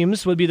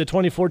teams would be the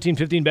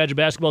 2014-15 Badger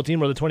basketball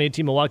team or the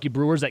 2018 Milwaukee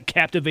Brewers that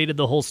captivated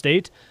the whole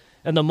state.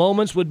 And the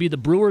moments would be the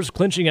Brewers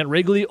clinching at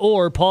Wrigley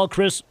or Paul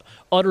Chryst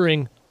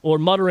uttering or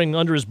muttering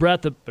under his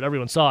breath, but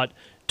everyone saw it,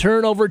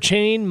 turnover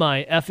chain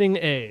my effing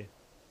A.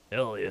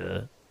 Hell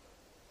yeah.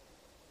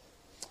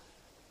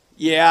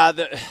 Yeah,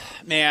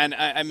 man,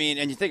 I mean,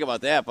 and you think about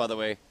that, by the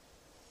way.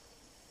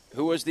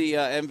 Who was the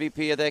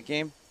MVP of that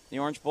game, the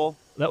Orange Bowl?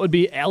 That would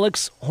be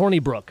Alex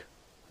Hornibrook.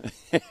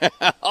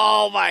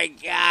 Oh, my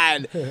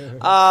God.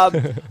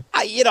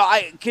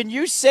 Can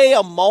you say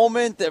a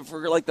moment that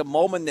for like the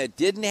moment that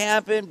didn't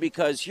happen?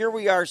 Because here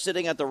we are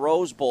sitting at the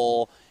Rose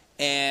Bowl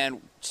and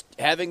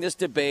having this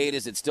debate,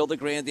 is it still the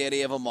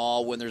granddaddy of them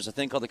all when there's a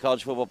thing called the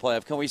college football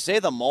playoff? Can we say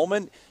the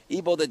moment,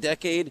 Ebo, the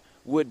decade,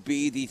 would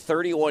be the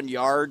 31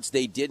 yards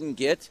they didn't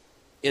get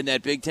in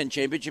that Big Ten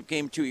championship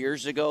game 2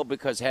 years ago?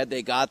 Because had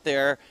they got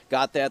that,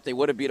 they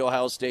would have beat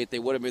Ohio State. They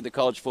would have made the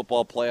college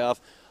football playoff.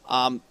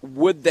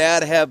 Would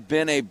that have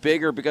been a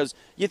bigger – because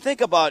you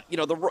think about,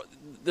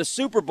 the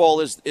Super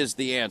Bowl is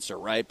the answer,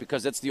 right?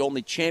 Because that's the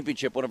only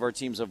championship one of our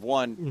teams have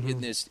won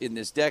in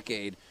this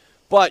decade.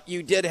 But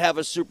you did have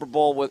a Super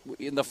Bowl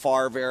in the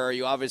Favre era.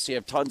 You obviously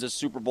have tons of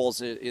Super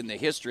Bowls in the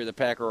history of the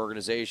Packer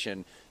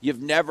organization.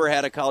 You've never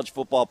had a college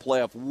football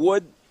playoff.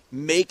 Would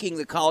making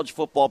the college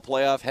football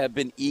playoff have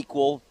been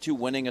equal to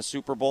winning a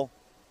Super Bowl?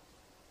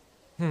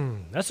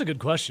 That's a good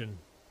question.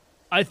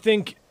 I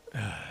think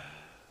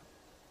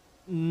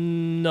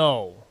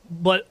no,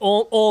 but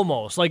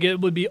almost. Like,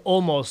 it would be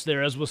almost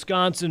there. As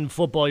Wisconsin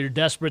football, you're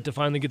desperate to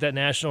finally get that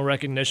national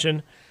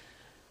recognition.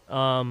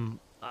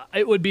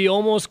 It would be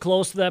almost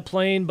close to that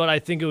plane, but I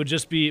think it would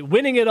just be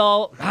winning it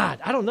all.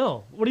 I don't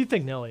know. What do you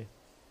think, Nelly?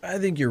 I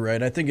think you're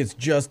right. I think it's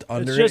just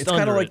under It's it. It's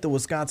kind under of like it. the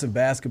Wisconsin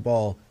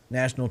basketball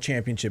national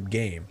championship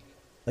game.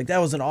 Like, that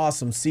was an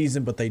awesome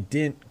season, but they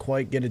didn't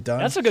quite get it done.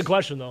 That's a good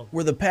question, though.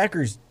 Where the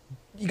Packers,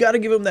 you got to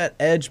give them that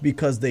edge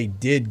because they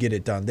did get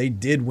it done. They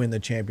did win the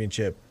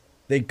championship.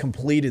 They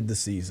completed the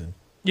season.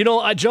 Joe,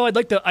 I'd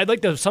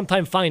like to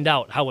sometime find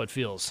out how it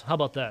feels. How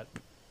about that?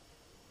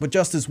 But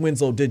Justice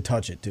Winslow did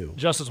touch it, too.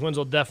 Justice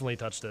Winslow definitely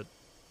touched it.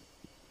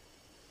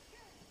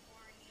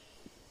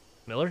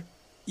 Miller?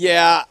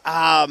 Yeah,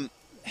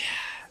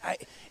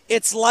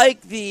 it's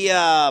like the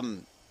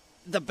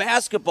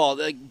basketball,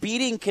 like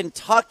beating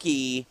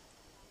Kentucky,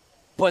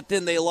 but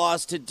then they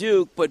lost to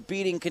Duke. But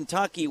beating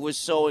Kentucky was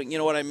so, you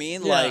know what I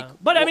mean? Yeah. Like,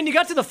 but I mean, you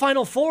got to the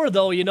Final Four,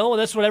 though. You know,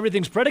 that's what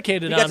everything's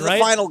predicated you got on, to right?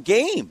 the final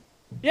game.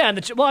 Yeah,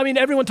 and well, I mean,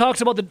 everyone talks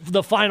about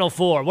the Final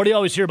Four. What do you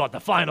always hear about? The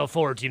Final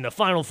Four team, the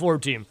Final Four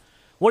team.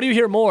 What do you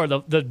hear more,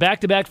 the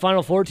back-to-back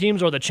Final Four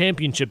teams or the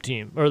championship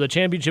team, or the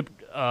championship,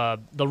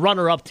 the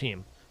runner-up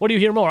team? What do you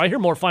hear more? I hear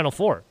more Final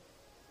Four.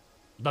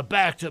 The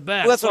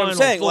back-to-back Well, that's what Final I'm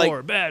saying, Four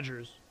like-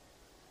 Badgers.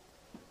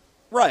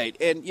 Right,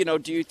 and, you know,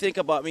 do you think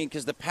about, I mean,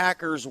 because the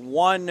Packers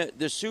won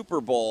the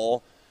Super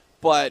Bowl,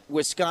 but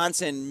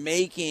Wisconsin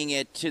making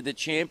it to the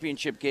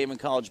championship game in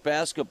college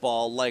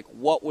basketball, like,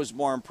 what was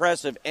more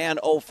impressive? And,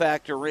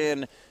 factor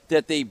in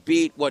that they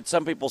beat what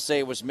some people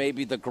say was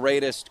maybe the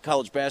greatest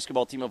college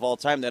basketball team of all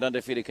time, that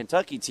undefeated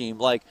Kentucky team.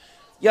 Like,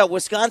 yeah,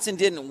 Wisconsin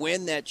didn't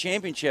win that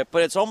championship,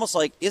 but it's almost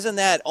like, isn't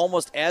that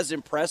almost as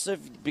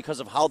impressive because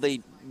of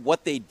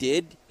what they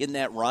did in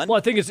that run? Well,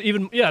 I think it's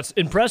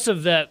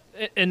impressive that,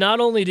 and not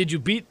only did you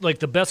beat like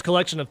the best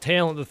collection of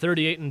talent, the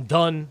 38 and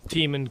done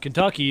team in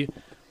Kentucky,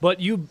 but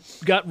you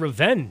got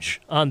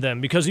revenge on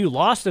them because you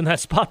lost in that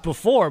spot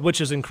before,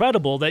 which is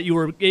incredible that you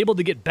were able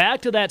to get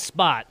back to that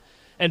spot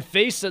and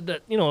face a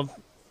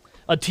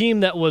team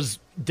that was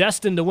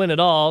destined to win it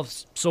all,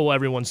 so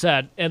everyone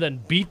said, and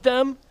then beat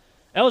them.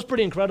 That was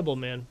pretty incredible,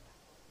 man.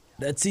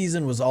 That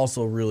season was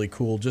also really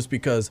cool just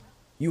because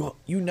you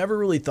never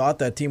really thought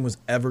that team was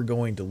ever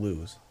going to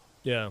lose.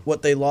 Yeah.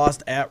 What they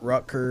lost at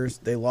Rutgers,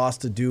 they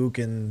lost to Duke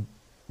and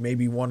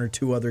maybe one or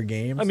two other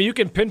games. I mean, you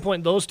can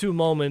pinpoint those two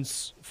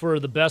moments for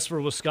the best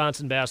for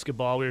Wisconsin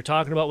basketball. We were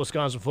talking about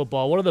Wisconsin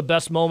football. What are the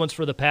best moments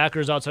for the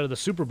Packers outside of the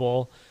Super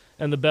Bowl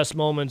and the best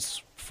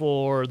moments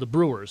for the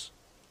Brewers?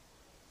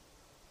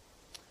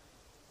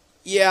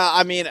 Yeah,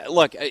 I mean,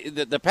 look,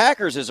 the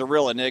Packers is a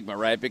real enigma,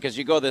 right? Because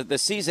you go the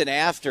season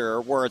after,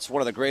 where it's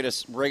one of the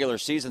greatest regular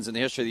seasons in the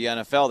history of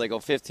the NFL, they go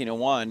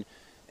 15-1,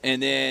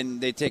 and then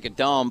they take a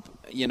dump,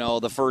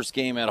 the first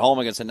game at home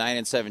against a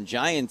 9-7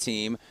 Giant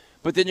team.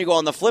 But then you go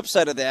on the flip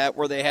side of that,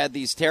 where they had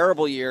these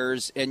terrible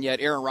years, and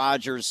yet Aaron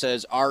Rodgers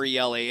says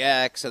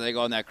RELAX, and they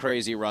go on that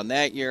crazy run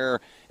that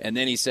year, and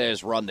then he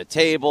says run the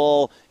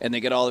table, and they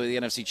get all the way to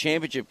the NFC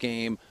Championship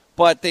game.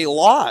 But they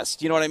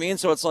lost, you know what I mean?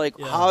 So it's like,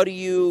 How do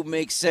you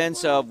make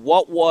sense of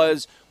what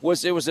was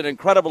it was an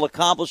incredible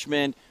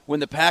accomplishment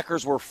when the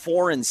Packers were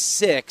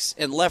 4-6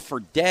 and left for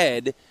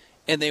dead,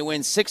 and they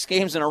win 6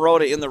 games in a row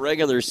in the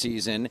regular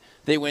season.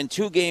 They win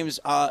 2 games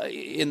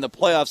in the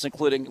playoffs,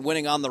 including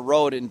winning on the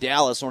road in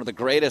Dallas, one of the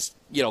greatest,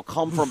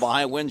 come from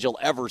behind wins you'll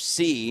ever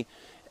see.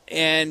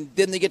 And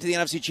then they get to the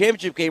NFC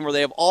Championship game where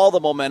they have all the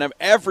momentum.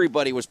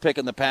 Everybody was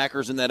picking the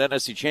Packers in that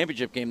NFC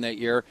Championship game that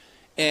year.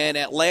 And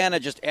Atlanta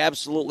just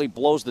absolutely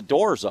blows the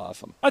doors off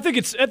them. I think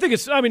it's.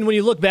 I mean, when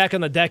you look back on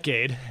the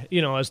decade,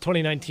 as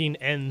 2019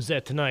 ends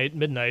at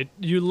midnight,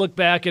 you look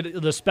back at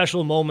the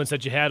special moments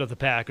that you had with the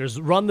Packers.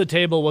 Run the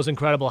table was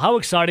incredible. How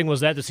exciting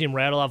was that to see him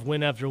rattle off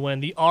win after win?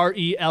 The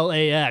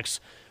RELAX,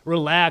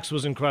 relax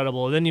was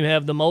incredible. Then you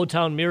have the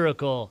Motown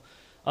Miracle.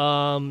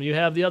 You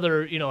have the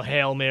other,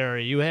 Hail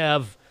Mary. You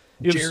have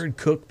Jared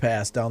Cook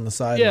pass down the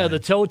sideline. Yeah, the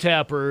toe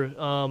tapper.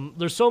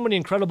 There's so many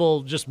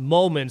incredible just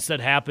moments that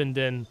happened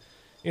in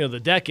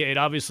the decade.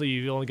 Obviously,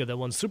 you only get that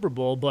one Super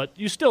Bowl, but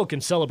you still can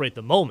celebrate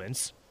the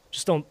moments.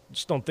 Just don't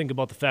think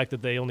about the fact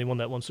that they only won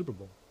that one Super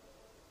Bowl.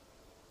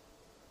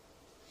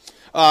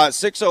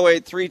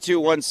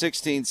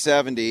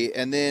 608-321-1670,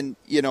 and then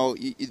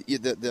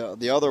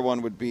the other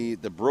one would be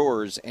the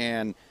Brewers,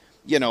 and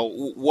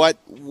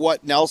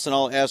what Nelson,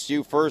 I'll ask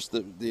you first,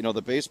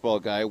 the baseball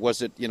guy,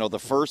 was it the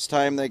first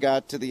time they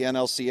got to the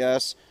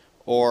NLCS,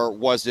 or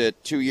was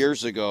it 2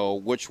 years ago?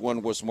 Which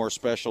one was more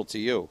special to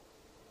you?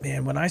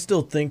 Man, when I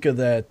still think of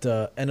that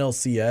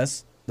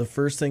NLCS, the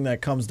first thing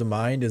that comes to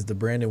mind is the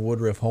Brandon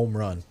Woodruff home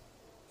run.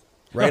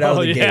 Right out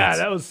of the gates. Yeah,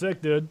 that was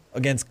sick, dude.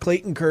 Against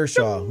Clayton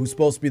Kershaw, who's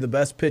supposed to be the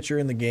best pitcher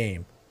in the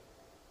game.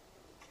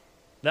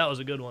 That was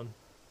a good one.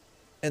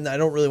 And I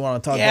don't really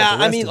want to talk about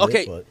the rest of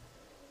it, but...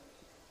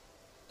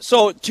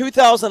 So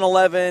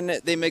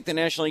 2011, they make the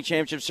National League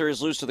Championship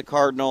Series, lose to the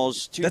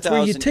Cardinals. That's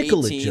where you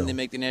tickle it, Joe. They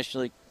make the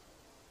National League.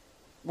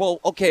 Well,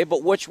 okay,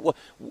 but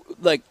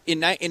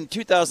in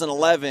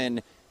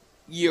 2011,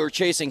 you're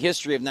chasing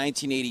history of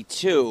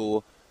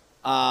 1982.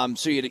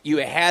 So you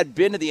had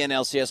been to the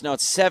NLCS. Now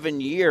it's 7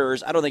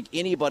 years. I don't think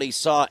anybody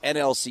saw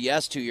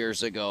NLCS 2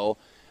 years ago.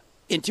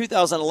 In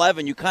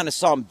 2011, you kind of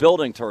saw them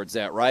building towards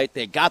that, right?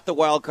 They got the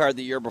wild card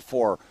the year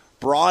before.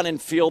 Braun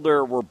and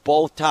Fielder were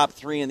both top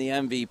 3 in the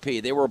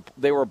MVP.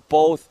 They were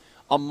both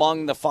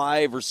among the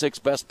 5 or 6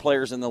 best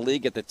players in the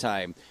league at the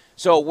time.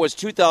 So it was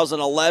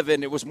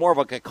 2011. It was more of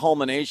like a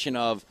culmination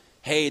of,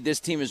 hey, this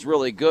team is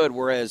really good,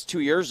 whereas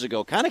 2 years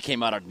ago kind of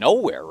came out of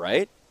nowhere,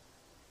 right?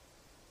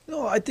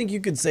 No, I think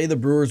you could say the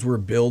Brewers were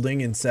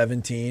building in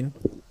 17.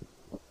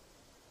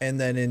 And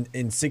then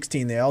in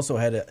 16, they also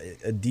had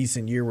a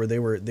decent year where they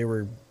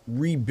were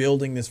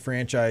rebuilding this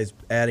franchise,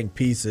 adding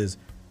pieces.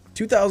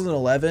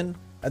 2011,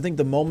 I think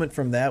the moment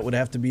from that would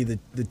have to be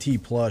the T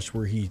Plush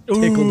where he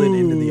tickled it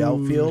into the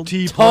outfield.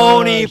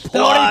 Tony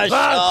Plush.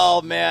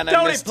 Oh man,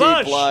 I missed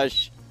T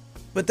Plush.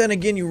 But then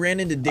again, you ran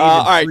into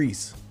David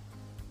Freese.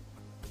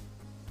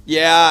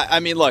 Yeah, I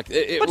mean, look,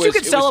 you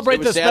can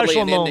celebrate the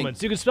special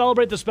moments. You can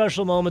celebrate the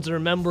special moments and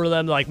remember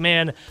them. Like,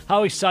 man,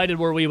 how excited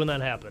were we when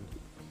that happened?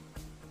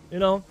 You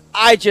know,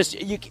 I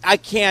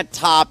can't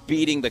top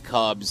beating the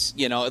Cubs.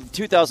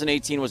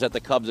 2018 was at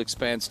the Cubs'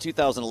 expense.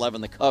 2011,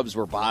 the Cubs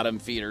were bottom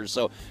feeders,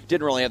 so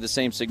didn't really have the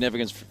same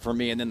significance for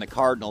me. And then the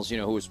Cardinals,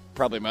 who was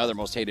probably my other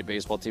most hated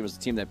baseball team, was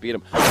the team that beat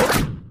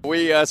them.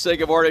 We say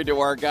good morning to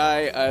our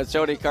guy,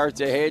 Tony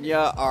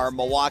Cartagena, our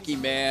Milwaukee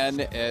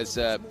man, as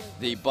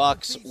the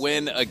Bucks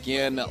win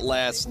again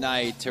last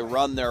night to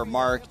run their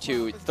mark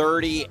to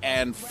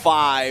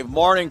 30-5.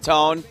 Morning,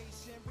 Tone.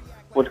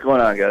 What's going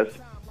on, guys?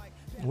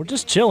 We're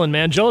just chilling,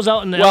 man. Joe's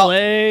out in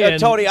L.A. And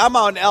Tony, I'm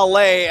out in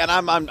L.A. and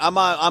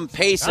I'm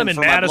pacing for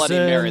my Bloody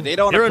Mary. They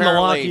don't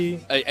apparently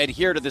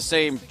adhere to the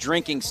same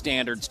drinking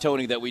standards,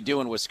 Tony, that we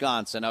do in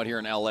Wisconsin out here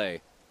in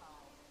L.A.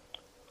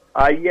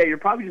 Yeah, you're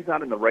probably just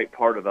not in the right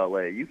part of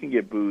L.A. You can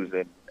get booze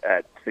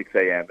at 6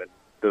 a.m. in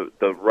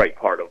the right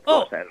part of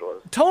Los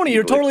Angeles. Tony,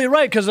 you're totally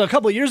right, because a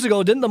couple of years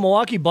ago, didn't the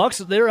Milwaukee Bucks,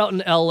 they were out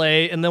in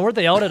L.A., and then weren't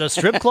they out at a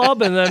strip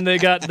club, and then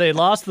they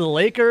lost to the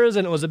Lakers,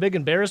 and it was a big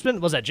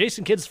embarrassment? Was that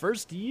Jason Kidd's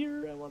first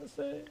year, I want to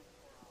say?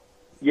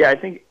 Yeah, I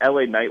think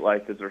L.A.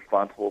 nightlife is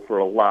responsible for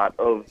a lot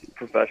of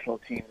professional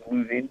teams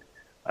losing.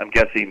 I'm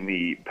guessing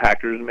the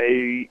Packers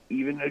may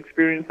even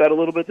experience that a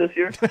little bit this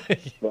year.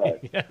 But,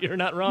 yeah, you're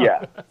not wrong.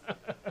 Yeah.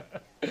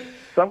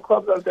 Some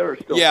clubs out there are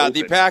still open.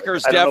 The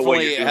Packers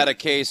definitely had a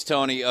case,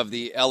 Tony, of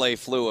the L.A.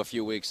 flu a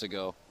few weeks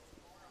ago.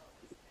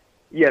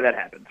 Yeah, that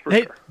happens for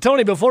sure.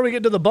 Tony, before we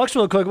get to the Bucks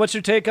real quick, what's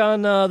your take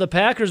on the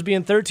Packers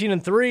being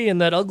 13-3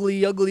 and that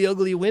ugly, ugly,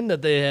 ugly win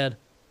that they had?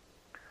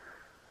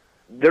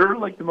 They're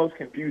like the most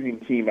confusing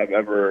team I've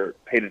ever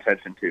paid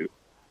attention to,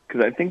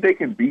 because I think they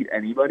can beat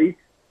anybody,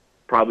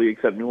 probably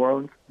except New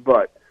Orleans,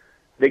 but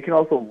they can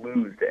also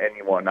lose to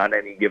anyone on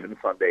any given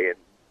Sunday, and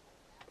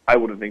I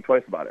wouldn't think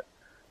twice about it.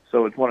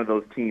 So it's one of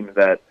those teams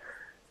that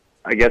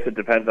I guess it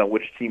depends on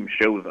which team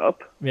shows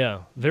up.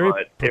 Yeah, very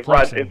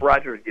perplexing. If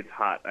Rodgers gets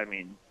hot, I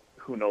mean,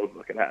 who knows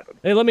what could happen.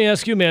 Hey, let me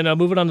ask you, man,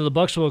 moving on to the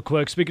Bucks real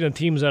quick. Speaking of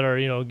teams that are,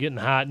 getting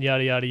hot and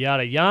yada, yada,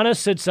 yada. Giannis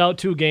sits out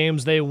 2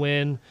 games. They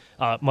win.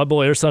 My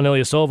boy, Ersan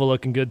Ilyasova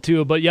looking good,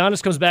 too. But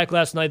Giannis comes back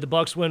last night. The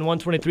Bucks win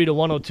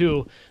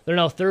 123-102. They're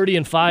now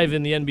 30-5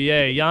 in the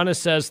NBA. Giannis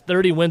says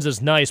 30 wins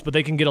is nice, but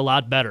they can get a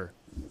lot better.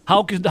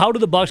 How do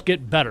the Bucks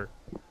get better?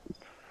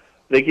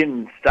 They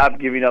can stop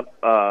giving up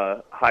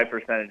high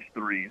percentage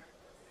threes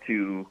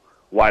to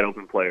wide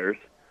open players.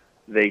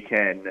 They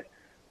can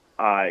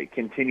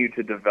continue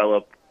to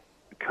develop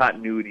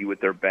continuity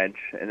with their bench,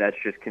 and that's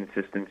just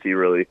consistency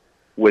really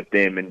with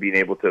them and being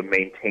able to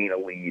maintain a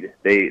lead.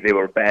 They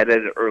were bad at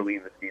it early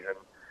in the season.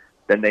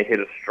 Then they hit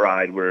a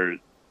stride where,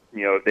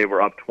 if they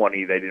were up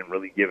 20, they didn't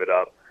really give it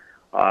up.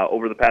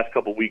 Over the past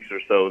couple weeks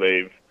or so,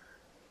 they've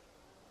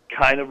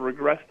kind of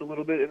regressed a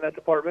little bit in that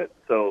department.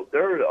 So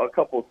there are a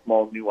couple of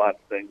small nuanced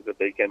things that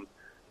they can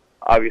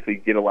obviously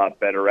get a lot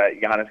better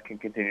at. Giannis can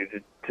continue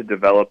to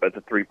develop at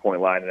the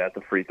three-point line and at the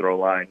free throw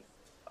line.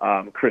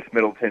 Chris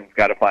Middleton's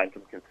got to find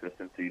some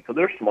consistency. So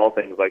there's small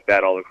things like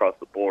that all across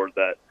the board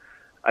that,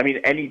 I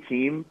mean, any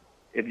team,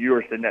 if you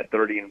were sitting at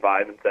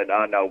 30-5 and said,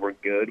 no, we're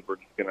good, we're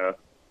just going to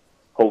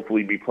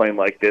hopefully be playing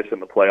like this in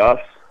the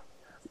playoffs,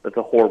 that's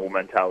a horrible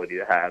mentality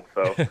to have.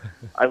 So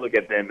I look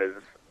at them as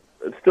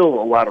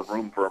still a lot of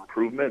room for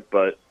improvement,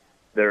 but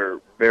they're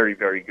very,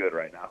 very good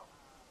right now.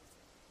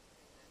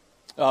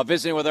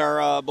 Visiting with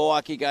our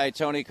Milwaukee guy,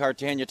 Tony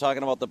Cartagena,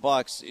 talking about the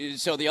Bucks.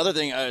 So the other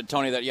thing,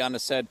 Tony, that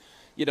Giannis said,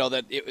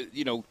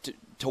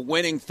 to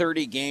winning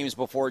 30 games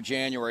before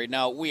January.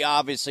 Now, we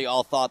obviously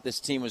all thought this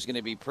team was going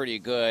to be pretty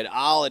good.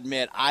 I'll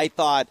admit, I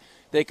thought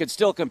they could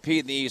still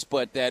compete in the East,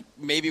 but that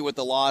maybe with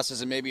the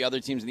losses and maybe other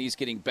teams in the East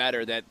getting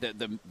better, that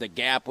the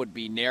gap would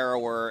be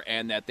narrower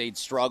and that they'd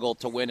struggle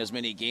to win as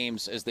many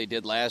games as they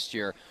did last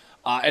year.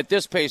 At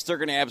this pace, they're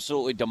going to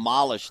absolutely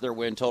demolish their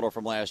win total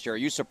from last year. Are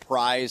you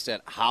surprised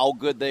at how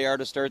good they are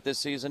to start this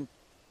season?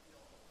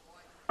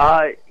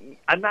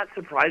 I'm not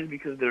surprised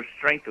because their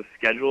strength of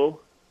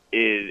schedule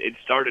it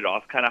started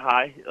off kind of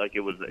high, like it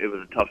was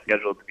a tough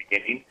schedule at the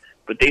beginning,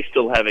 but they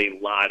still have a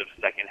lot of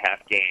second half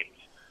games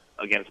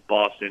against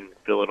Boston,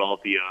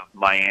 Philadelphia,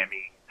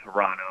 Miami,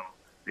 Toronto.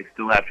 They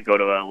still have to go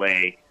to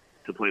LA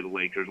to play the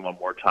Lakers one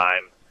more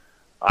time.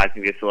 I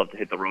think they still have to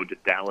hit the road to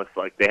Dallas.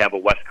 Like, they have a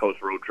West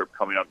Coast road trip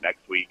coming up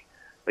next week.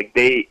 Like,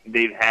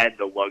 they've had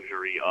the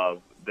luxury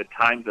of the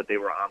times that they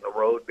were on the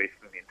road,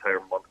 basically the entire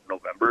month of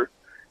November,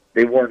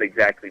 they weren't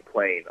exactly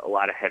playing a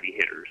lot of heavy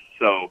hitters.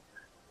 So,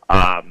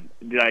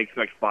 did I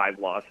expect 5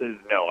 losses?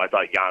 No, I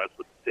thought Giannis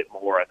would sit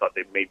more. I thought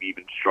they'd maybe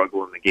even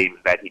struggle in the games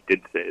that he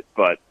did sit.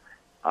 But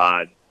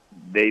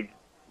they've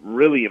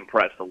really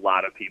impressed a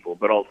lot of people.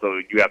 But also,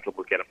 you have to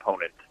look at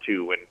opponents,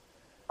 too. And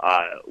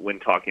when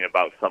talking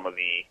about some of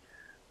the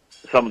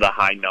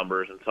high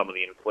numbers and some of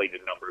the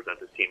inflated numbers that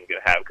this team is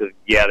going to have. Because,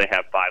 yeah, they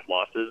have 5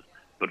 losses,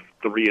 but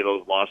 3 of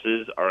those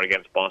losses are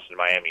against Boston,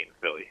 Miami, and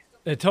Philly.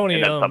 Tony,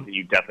 and that's something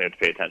you definitely have to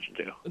pay attention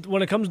to.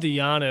 When it comes to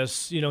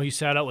Giannis, he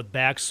sat out with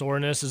back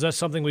soreness. Is that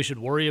something we should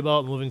worry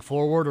about moving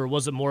forward, or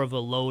was it more of a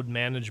load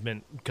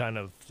management kind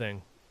of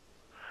thing?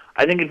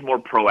 I think it's more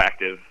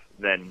proactive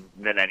than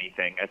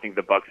anything. I think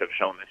the Bucks have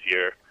shown this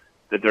year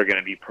that they're going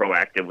to be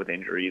proactive with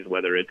injuries,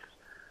 whether it's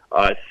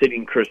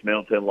sitting Chris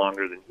Middleton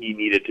longer than he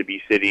needed to be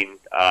sitting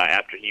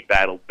after he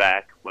battled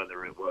back,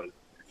 whether it was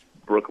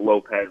Brook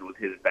Lopez with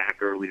his back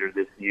earlier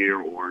this year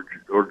or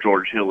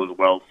George Hill as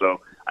well. So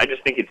I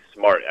just think it's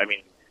smart. I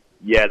mean,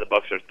 yeah, the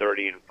Bucks are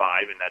 30-5,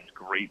 and that's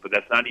great, but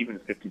that's not even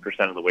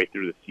 50% of the way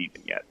through the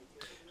season yet.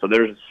 So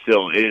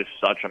it is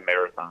such a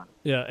marathon.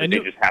 Yeah, and they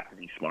just have to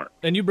be smart.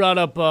 And you brought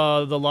up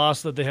the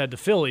loss that they had to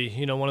Philly.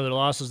 One of their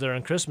losses there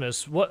on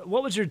Christmas. What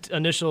was your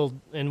initial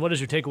and what is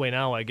your takeaway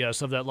now, I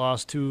guess, of that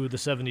loss to the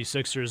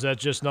 76ers? Is that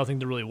just nothing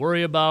to really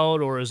worry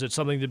about, or is it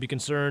something to be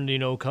concerned,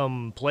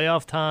 come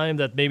playoff time,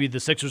 that maybe the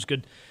Sixers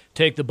could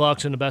take the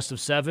Bucks in the best of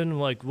 7?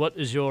 Like, what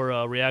is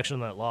your reaction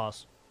to that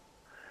loss?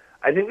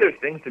 I think there's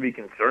things to be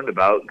concerned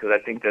about, because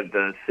I think that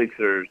the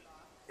Sixers,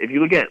 if you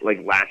look at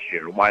last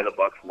year, why the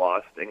Bucks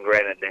lost, and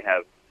granted they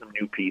have some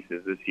new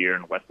pieces this year,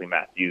 and Wesley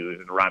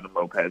Matthews and Robin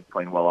Lopez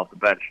playing well off the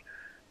bench,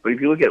 but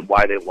if you look at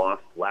why they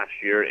lost last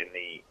year in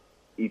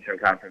the Eastern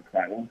Conference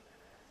Finals,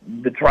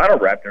 the Toronto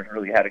Raptors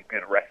really had a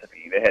good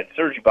recipe. They had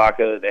Serge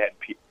Ibaka, they had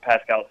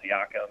Pascal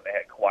Siakam, they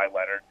had Kawhi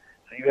Leonard.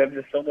 So you have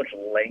just so much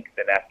length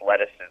and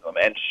athleticism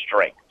and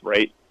strength,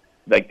 right?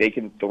 Like, they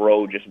can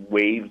throw just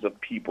waves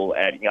of people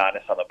at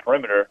Giannis on the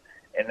perimeter,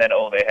 and then,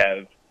 they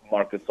have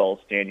Marc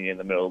Gasol standing in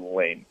the middle of the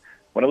lane.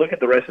 When I look at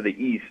the rest of the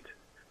East,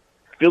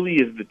 Philly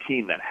is the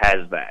team that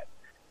has that.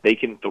 They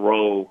can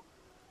throw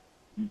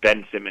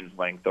Ben Simmons'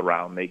 length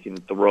around. They can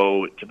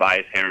throw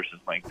Tobias Harris's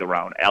length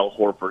around. Al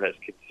Horford has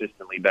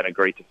consistently been a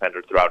great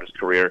defender throughout his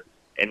career.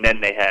 And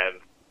then they have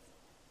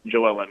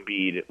Joel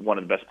Embiid, one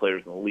of the best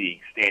players in the league,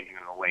 standing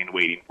in the lane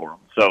waiting for him.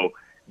 So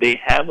they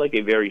have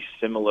a very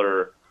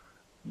similar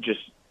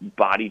just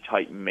body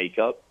type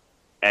makeup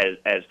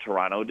as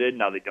Toronto did.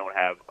 Now they don't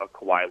have a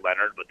Kawhi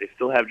Leonard, but they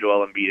still have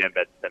Joel Embiid and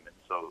Ben Simmons.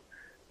 So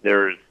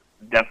there's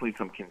definitely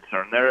some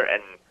concern there.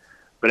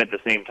 But at the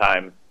same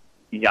time,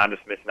 Giannis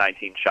missed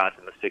 19 shots,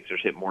 and the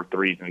Sixers hit more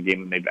threes in a game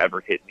than they've ever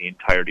hit in the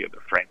entirety of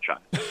their franchise.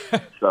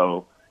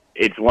 So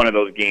it's one of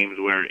those games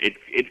where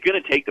it's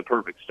going to take the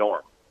perfect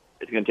storm.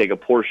 It's going to take a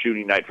poor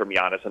shooting night from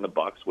Giannis and the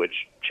Bucks, which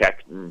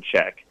check, and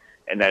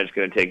then it's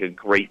going to take a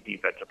great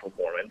defensive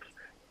performance,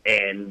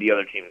 and the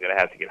other team is going to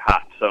have to get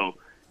hot. So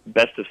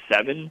best of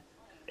 7,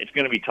 it's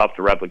going to be tough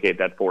to replicate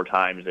that 4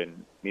 times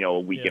in a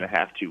week and a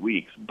half, 2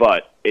 weeks,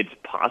 but it's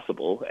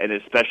possible, and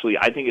especially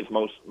I think it's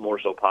more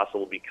so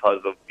possible because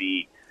of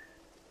the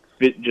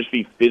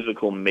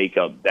physical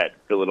makeup that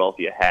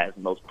Philadelphia has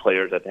and those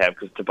players that they have,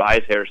 because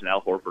Tobias Harris and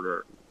Al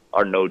Horford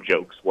are no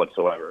jokes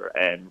whatsoever,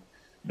 and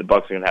the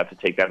Bucks are going to have to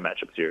take that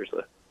matchup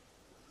seriously.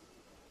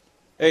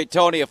 Hey,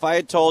 Tony, if I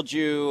had told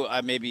you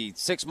maybe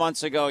 6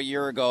 months ago, a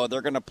year ago,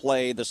 they're going to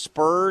play the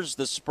Spurs,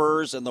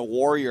 and the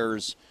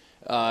Warriors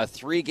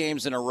 3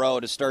 games in a row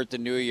to start the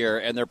new year,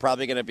 and they're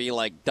probably going to be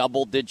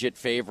double-digit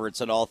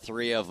favorites in all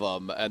 3 of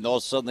them, and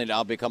those suddenly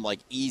now become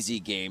easy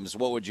games,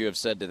 what would you have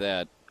said to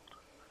that?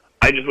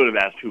 I just would have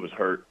asked who was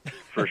hurt,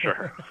 for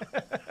sure.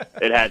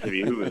 It had to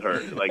be who was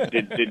hurt.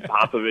 Did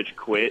Popovich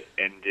quit,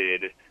 and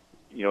did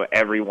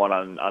everyone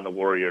on the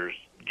Warriors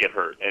get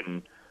hurt?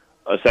 And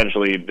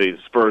essentially, the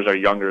Spurs are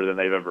younger than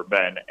they've ever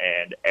been,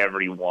 and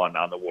everyone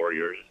on the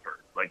Warriors is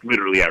hurt.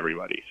 Literally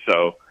everybody.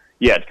 So,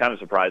 yeah, it's kind of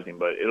surprising,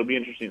 but it'll be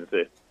interesting to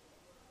see.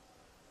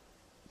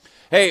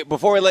 Hey,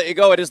 before we let you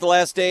go, it is the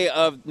last day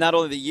of not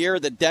only the year,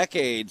 the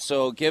decade.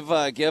 So give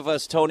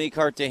us Tony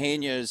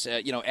Cartagena's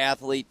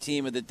athlete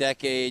team of the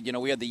decade.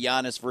 We had the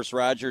Giannis versus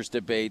Rodgers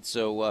debate.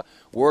 So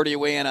where do you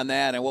weigh in on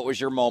that, and what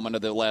was your moment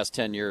of the last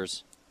 10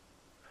 years?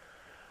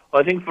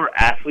 Well, I think for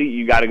athlete,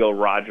 you got to go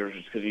Rodgers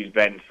just because he's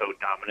been so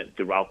dominant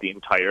throughout the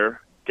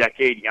entire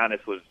decade.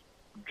 Giannis was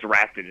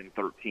drafted in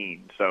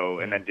 2013,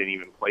 and then didn't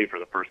even play for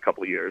the first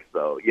couple of years.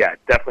 So, yeah,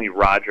 definitely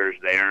Rodgers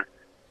there.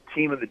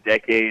 Team of the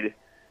decade,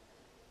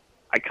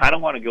 I kind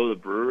of want to go the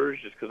Brewers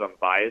just because I'm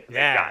biased.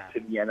 Yeah. They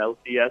got to the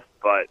NLCS,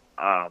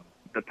 but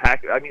the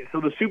Pack. I mean,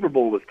 so the Super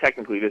Bowl was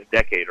technically this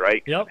decade,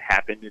 right? Yep. It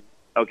happened.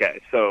 Okay,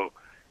 so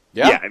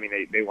Yeah. I mean,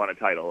 they won a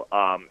title.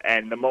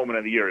 And the moment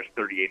of the year is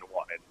 38-1.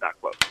 It's not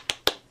close.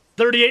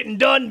 38 and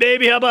done,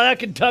 baby. How about that,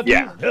 Kentucky?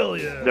 Yeah. Hell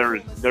yeah. There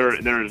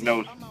is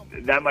no.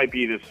 That might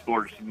be the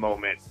sports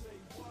moment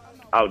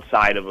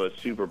outside of a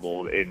Super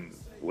Bowl in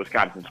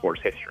Wisconsin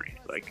sports history.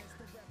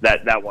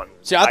 That one.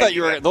 See, I thought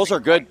you were. Those are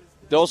good.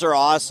 Those are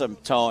awesome,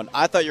 Tone.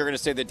 I thought you were going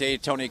to say the day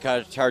Tony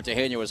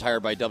Cartagena was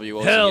hired by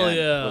WOCN Hell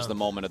yeah. was the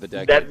moment of the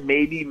decade. That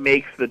maybe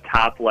makes the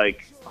top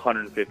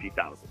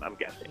 150,000. I'm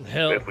guessing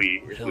if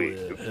we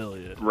hell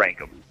yeah. rank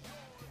them.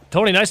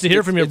 Tony, nice to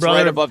hear from you, it's brother.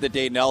 right above the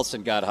day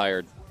Nelson got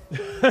hired.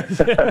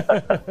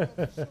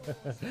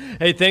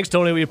 Hey, thanks,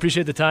 Tony. We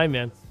appreciate the time,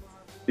 man.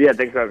 Yeah,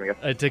 thanks for having me. All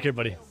right, take care,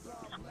 buddy.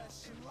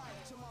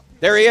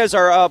 There he is,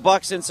 our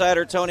Bucks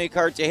insider, Tony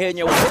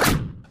Cartagena.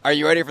 Are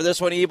you ready for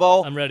this one,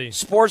 Ebo? I'm ready.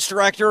 Sports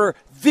director,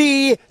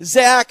 the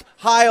Zach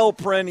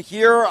Heilprin,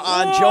 here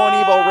on Joe and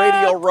Ebo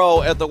Radio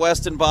Row at the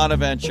Westin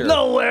Bonaventure.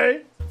 No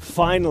way.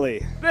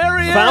 Finally. There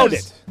he Found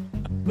is. it.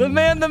 The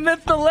man, the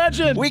myth, the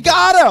legend. We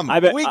got him.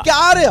 We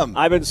got him.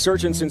 I've been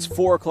searching since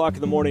 4 o'clock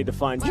in the morning to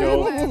find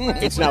Joe.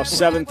 It's now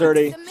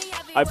 7:30.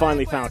 I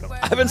finally found him.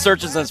 I've been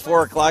searching since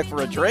 4 o'clock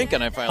for a drink,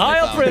 and I finally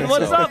found Heilprin, him.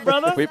 what's So up,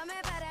 brother?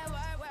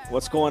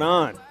 What's going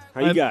on?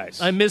 How you guys?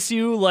 I miss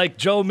you like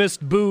Joe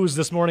missed booze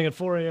this morning at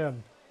 4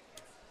 a.m.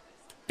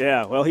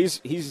 Yeah, well,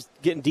 he's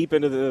getting deep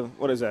into the,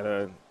 what is that?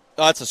 Oh,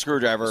 that's a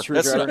screwdriver.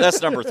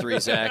 That's number 3,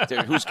 Zach.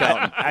 Dude, who's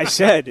counting? I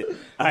said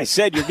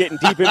you're getting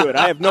deep into it.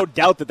 I have no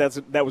doubt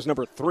that was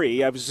number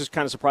 3. I was just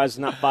kind of surprised it's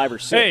not 5 or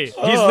 6. Hey, he's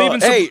leaving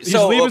by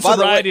the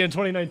sobriety way- in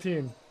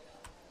 2019.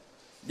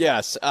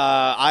 Yes,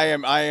 I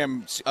am.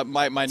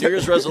 My New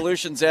Year's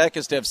resolution, Zach,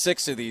 is to have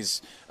 6 of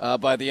these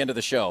by the end of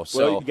the show. So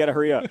Well, you got to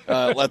hurry up.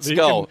 let's You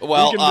go. can-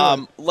 Well, you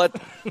can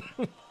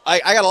do I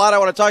got a lot I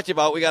want to talk to you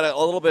about. We got a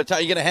little bit of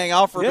time. You going to hang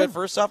out for a Yeah. bit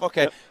first stuff?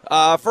 Okay.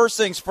 First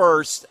things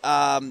first.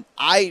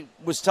 I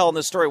was telling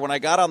this story when I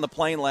got on the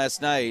plane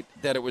last night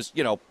that it was,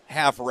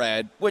 half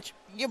red, which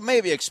you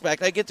maybe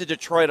expect. I get to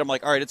Detroit. I'm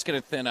like, all right, it's going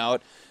to thin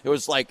out. It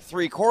was like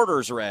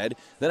 3/4 red.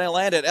 Then I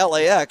land at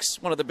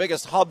LAX, one of the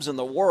biggest hubs in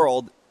the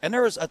world, and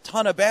there was a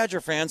ton of Badger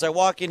fans. I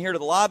walk in here to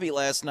the lobby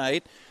last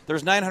night.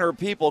 There's 900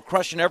 people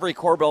crushing every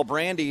Korbel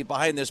brandy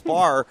behind this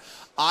bar.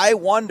 I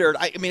wondered.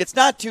 I mean, it's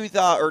not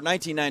 2000 or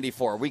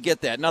 1994. We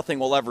get that. Nothing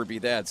will ever be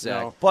that,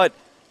 Zach. No. But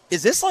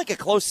is this like a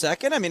close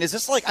second? I mean, is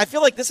this like? I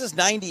feel like this is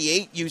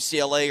 98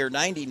 UCLA or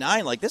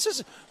 99. Like this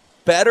is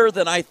better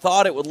than I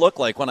thought it would look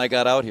like when I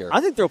got out here. I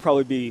think there'll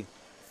probably be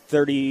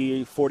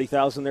 30,000,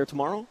 40,000 there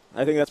tomorrow.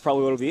 I think that's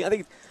probably what it'll be. I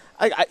think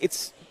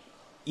it's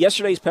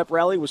yesterday's pep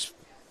rally was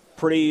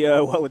pretty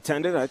well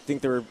attended. I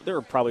think there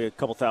were probably a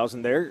couple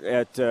thousand there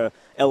at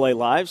LA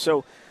Live.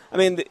 So, I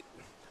mean,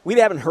 we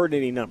haven't heard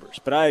any numbers,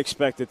 but I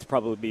expect it to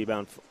probably be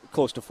about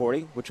close to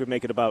 40, which would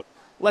make it about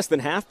less than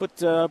half,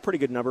 but a pretty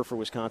good number for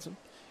Wisconsin.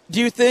 Do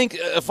you think,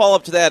 a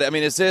follow-up to that, I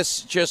mean, is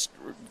this just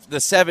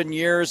the 7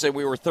 years and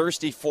we were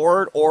thirsty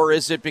for it, or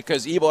is it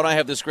because Ebo and I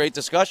have this great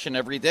discussion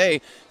every day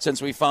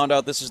since we found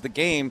out this is the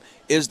game,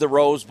 is the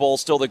Rose Bowl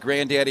still the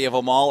granddaddy of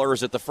them all, or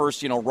is it the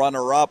first,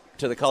 runner-up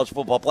to the college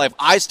football playoff?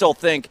 I still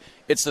think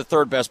it's the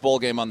third best bowl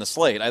game on the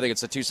slate. I think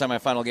it's the 2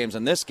 semifinal games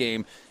in this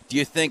game. Do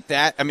you think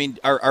that, I mean,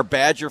 are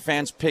Badger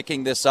fans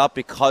picking this up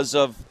because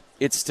of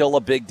it's still a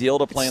big deal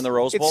to play in the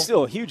Rose Bowl? It's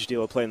still a huge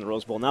deal to play in the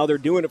Rose Bowl. Now they're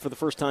doing it for the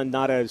first time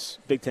not as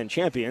Big Ten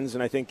champions,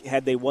 and I think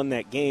had they won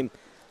that game,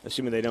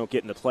 assuming they don't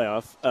get in the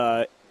playoff,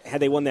 had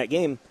they won that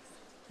game,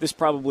 this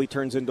probably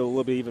turns into a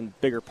little bit even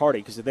bigger party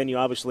because then you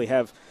obviously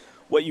have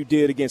what you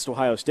did against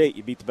Ohio State.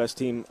 You beat the best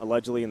team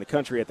allegedly in the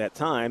country at that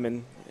time,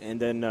 and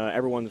then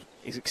everyone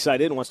is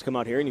excited and wants to come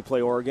out here, and you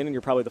play Oregon, and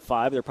you're probably the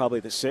 5, they're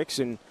probably the 6,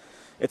 and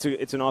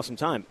it's an awesome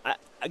time.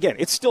 Again,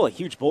 it's still a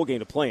huge bowl game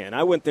to play in.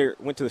 I went to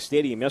the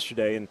stadium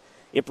yesterday, and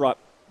it brought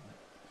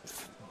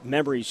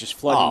memories just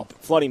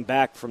flooding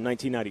back from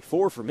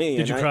 1994 for me.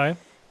 Did you cry?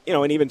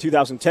 And even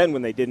 2010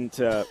 when they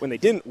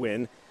didn't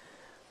win,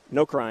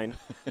 no crying.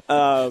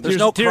 There's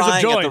no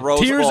crying at the Rose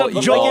Bowl. Tears of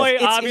Ebo. joy,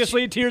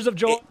 obviously. Tears of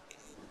joy.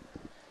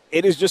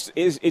 It's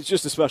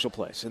just a special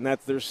place, and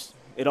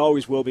it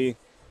always will be.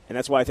 And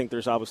that's why I think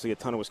there's obviously a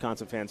ton of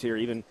Wisconsin fans here,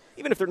 even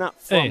if they're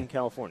not from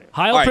California.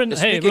 Heilprin, right,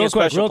 hey, speaking real of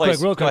quick. special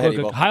places- go ahead,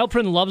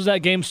 Heilprin loves that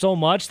game so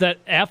much that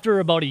after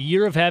about a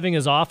year of having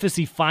his office,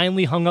 he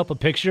finally hung up a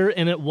picture,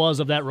 and it was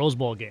of that Rose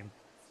Bowl game.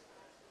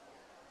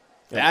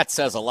 That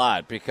says a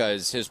lot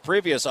because his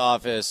previous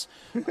office,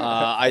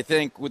 I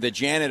think, the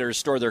janitors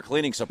stored their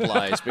cleaning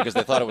supplies because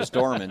they thought it was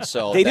dormant.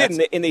 So They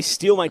didn't, and they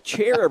steal my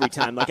chair every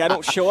time. Like I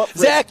don't show up. For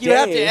Zach, a you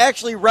have to day.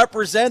 actually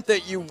represent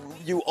that you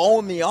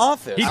own the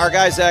office. Our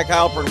guy Zach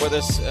Heilprin with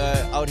us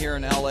out here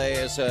in LA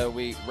as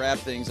we wrap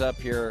things up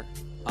here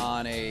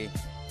on a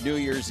New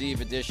Year's Eve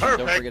edition.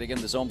 Don't forget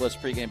again the Zone Blitz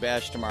pregame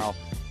bash tomorrow,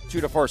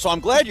 2 to 4. So I'm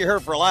glad you're here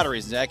for a lot of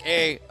reasons, Zach.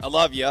 A, I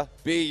love you.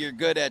 B, you're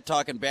good at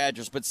talking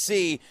Badgers. But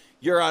C,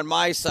 you're on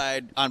my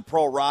side on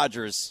Pro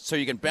Rogers, so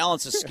you can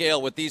balance the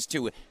scale with these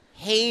two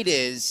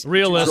haters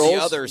Realists. on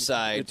the other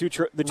side. The two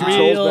trolls back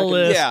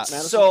Realists. in Yeah,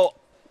 Madison. so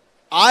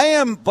I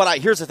am, but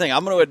here's the thing.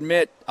 I'm going to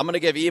admit, I'm going to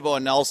give Ebo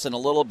and Nelson a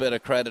little bit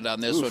of credit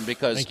on this one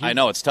because I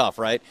know it's tough,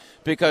 right?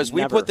 Because we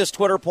Never. put this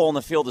Twitter poll in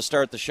the field to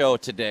start the show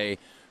today.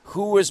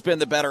 Who has been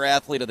the better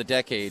athlete of the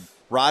decade,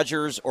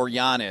 Rodgers or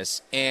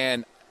Giannis?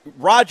 And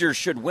Rodgers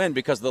should win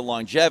because of the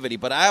longevity,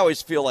 but I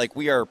always feel like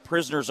we are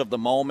prisoners of the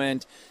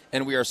moment,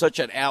 and we are such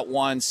an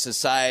at-one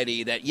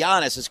society that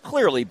Giannis is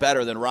clearly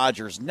better than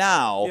Rodgers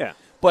now. Yeah.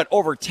 But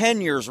over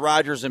 10 years,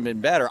 Rodgers has been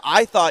better.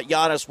 I thought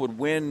Giannis would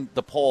win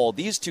the poll.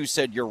 These two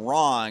said you're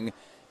wrong,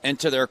 and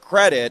to their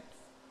credit,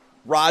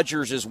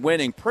 Rodgers is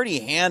winning pretty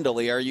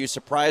handily. Are you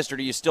surprised, or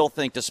do you still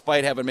think,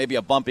 despite having maybe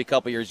a bumpy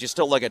couple years, you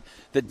still look at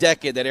the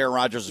decade that Aaron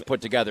Rodgers has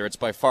put together? It's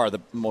by far the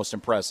most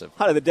impressive.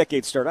 How did the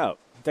decade start out?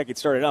 The decade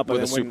started out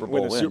with the Super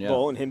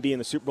Bowl, and him being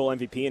the Super Bowl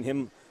MVP and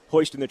him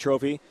hoisting the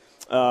trophy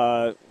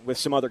with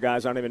some other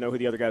guys. I don't even know who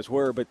the other guys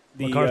were, but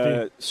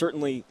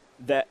certainly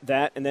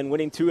that, and then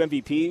winning 2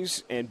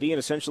 MVPs and being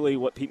essentially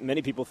what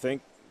many people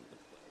think,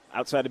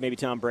 outside of maybe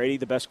Tom Brady,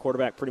 the best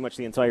quarterback pretty much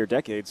the entire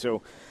decade.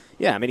 So,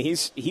 yeah, I mean,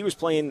 he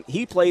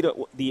played at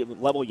the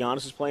level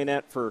Giannis is playing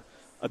at for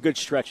a good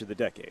stretch of the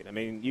decade. I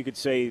mean, you could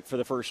say for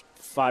the first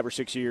 5 or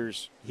 6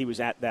 years he was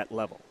at that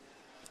level.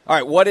 All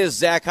right, what is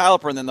Zach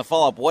Heilprin? Then the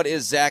follow-up, what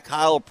is Zach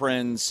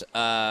Heilprin's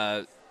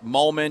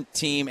moment,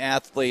 team,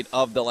 athlete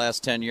of the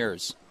last 10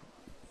 years?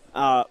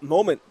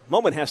 Moment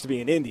has to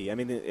be in Indy. I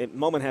mean,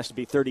 moment has to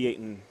be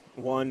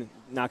 38-1,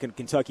 knocking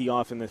Kentucky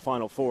off in the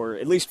Final Four.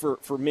 At least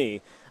for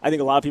me, I think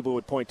a lot of people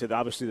would point to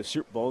obviously the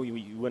Super Bowl.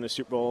 You win a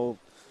Super Bowl.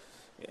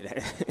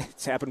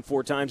 It's happened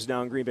 4 times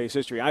now in Green Bay's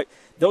history.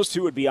 Those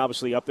two would be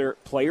obviously up there.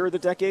 Player of the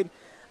decade.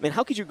 I mean,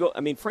 how could you go?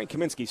 I mean, Frank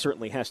Kaminsky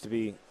certainly has to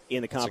be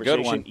in the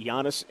conversation.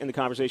 Giannis in the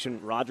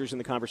conversation. Rodgers in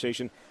the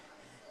conversation.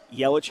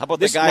 Yelich. How about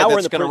the guy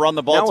that's going to run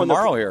the ball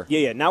tomorrow here?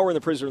 Yeah. Now we're in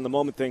the prisoner in the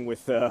moment thing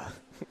with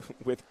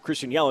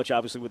Christian Yelich,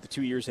 obviously with the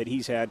 2 years that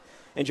he's had,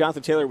 and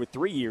Jonathan Taylor with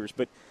 3 years.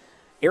 But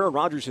Aaron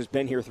Rodgers has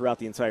been here throughout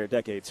the entire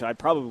decade, so I'd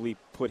probably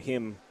put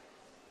him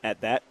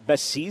at that.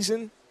 Best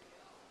season?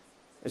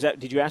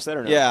 Did you ask that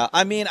or no? Yeah,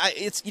 I mean,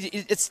 it's the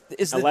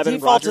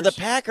default Rodgers? to the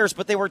Packers,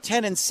 but they were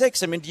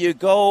 10-6. I mean, do you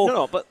go?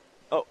 No, but.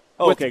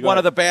 With okay, one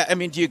of the I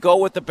mean, do you go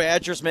with the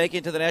Badgers making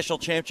it to the national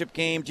championship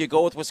game? Do you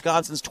go with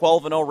Wisconsin's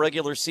 12-0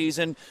 regular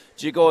season?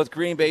 Do you go with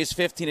Green Bay's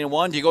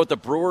 15-1? Do you go with the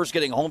Brewers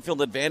getting home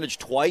field advantage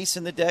twice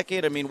in the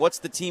decade? I mean, what's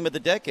the team of the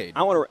decade?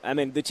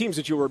 The teams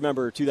that you'll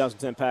remember: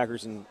 2010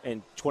 Packers and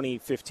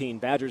 2015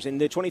 Badgers. And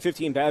the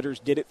 2015 Badgers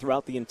did it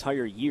throughout the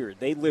entire year.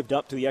 They lived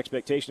up to the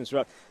expectations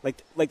throughout.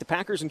 Like the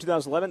Packers in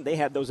 2011, they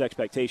had those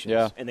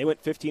expectations, and they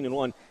went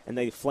 15-1, and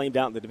they flamed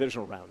out in the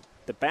divisional round.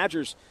 The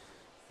Badgers.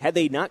 Had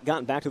they not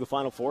gotten back to the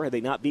Final Four, had they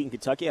not beaten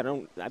Kentucky,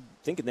 I'm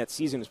thinking that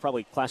season is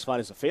probably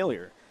classified as a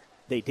failure.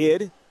 They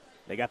did.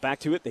 They got back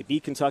to it. They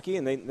beat Kentucky,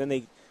 and then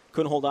they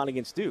couldn't hold on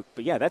against Duke.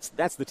 But, yeah,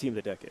 that's the team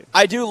of the decade.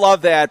 I do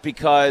love that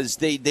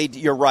because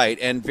you're right,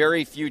 and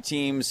very few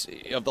teams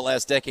of the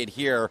last decade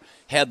here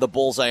had the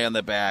bullseye on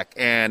the back.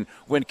 And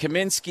when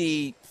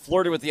Kaminsky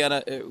flirted with the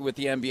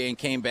NBA and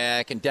came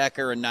back, and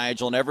Decker and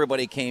Nigel and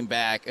everybody came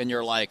back, and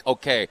you're like,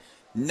 okay,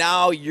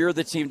 now you're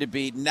the team to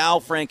beat. Now,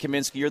 Frank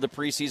Kaminsky, you're the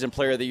preseason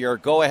player of the year.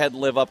 Go ahead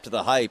and live up to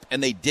the hype.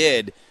 And they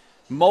did.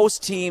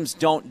 Most teams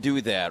don't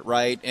do that,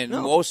 right? And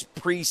most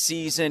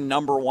preseason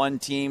number 1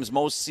 teams,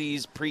 most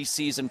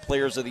preseason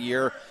players of the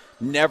year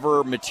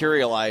never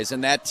materialize.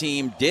 And that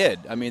team did.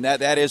 I mean,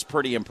 that is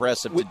pretty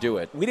impressive to do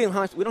it. We don't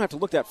have to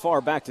look that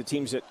far back to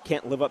teams that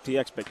can't live up to the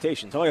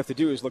expectations. All you have to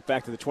do is look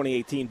back to the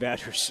 2018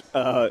 Badgers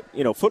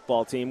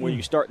football team where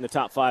you start in the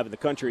top 5 in the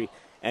country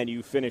and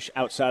you finish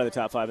outside of the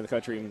top 5 in the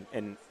country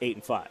and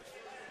 8-5.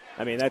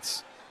 I mean,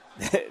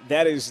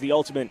 that is the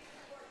ultimate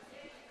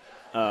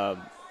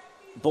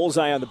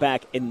bullseye on the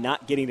back and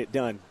not getting it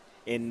done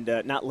and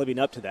not living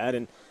up to that.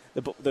 And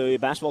the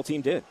basketball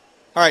team did.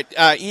 All right,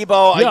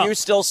 Ebo, you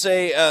still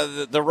say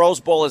the Rose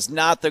Bowl is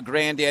not the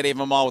granddaddy of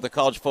them all with the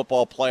college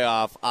football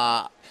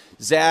playoff.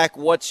 Zach,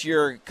 what's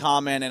your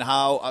comment and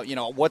how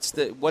what's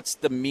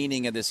the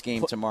meaning of this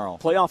game tomorrow?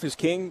 Playoff is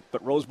king,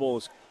 but Rose Bowl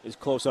is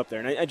close up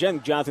there. And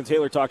again, Jonathan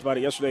Taylor talked about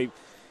it yesterday.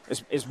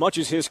 As much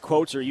as his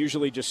quotes are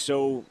usually just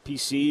so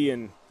PC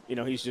and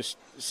he's just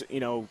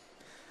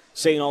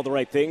saying all the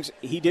right things,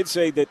 he did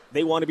say that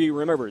they want to be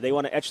remembered. They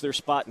want to etch their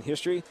spot in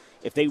history.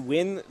 If they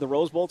win the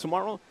Rose Bowl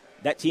tomorrow,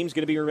 that team's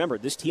going to be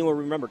remembered. This team will be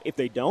remembered. If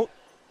they don't,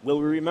 will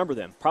we remember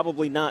them?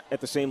 Probably not at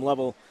the same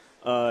level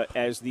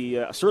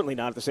certainly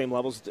not at the same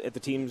levels at the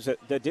teams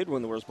that did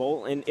win the Rose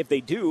Bowl. And if they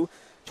do,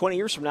 20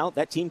 years from now,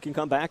 that team can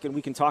come back and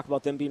we can talk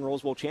about them being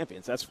Rose Bowl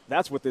champions.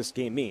 That's what this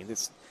game means.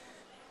 It's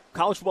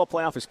college football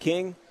playoff is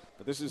king,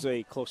 but this is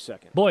a close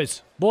second.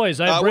 Boys,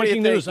 I have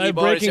breaking news.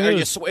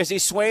 Is he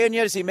swaying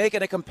you? Is he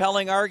making a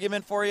compelling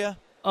argument for you?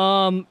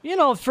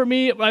 For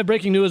me, I have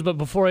breaking news, but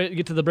before I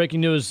get to the breaking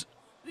news,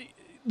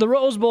 the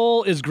Rose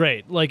Bowl is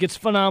great. Like, it's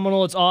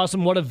phenomenal. It's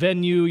awesome. What a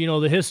venue.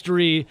 The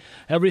history,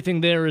 everything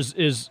there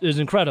is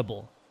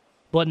incredible.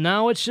 But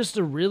now it's just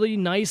a really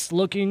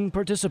nice-looking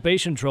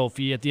participation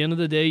trophy. At the end of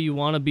the day, you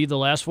want to be the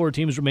last 4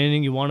 teams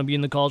remaining. You want to be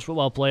in the college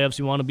football playoffs.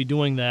 You want to be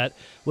doing that.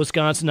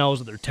 Wisconsin now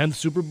is their 10th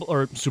Super Bowl,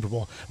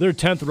 their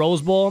 10th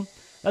Rose Bowl.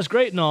 That's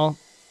great and all,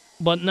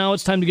 but now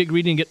it's time to get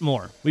greedy and get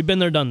more. We've been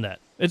there, done that.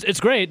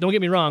 It's great. Don't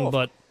get me wrong,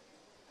 but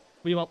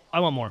I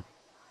want more.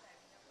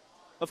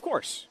 Of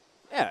course.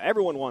 Yeah,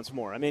 everyone wants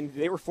more. I mean,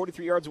 they were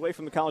 43 yards away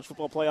from the college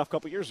football playoff a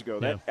couple years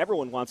ago.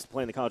 Everyone wants to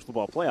play in the college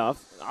football playoff.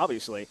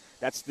 Obviously,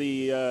 that's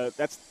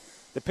the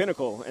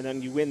pinnacle. And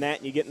then you win that,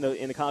 and you get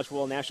in the college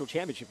football national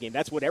championship game.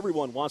 That's what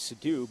everyone wants to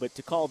do. But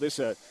to call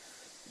this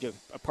did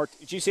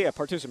you say a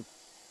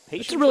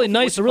It's a really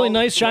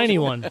nice shiny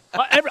one.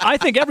 I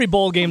think every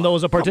bowl game though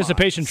is a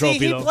participation trophy.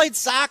 See, he though. played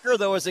soccer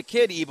though as a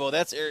kid, Ebo.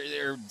 That's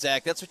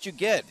Zach. That's what you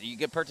get. You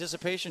get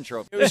participation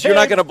trophies. You're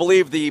not going to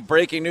believe the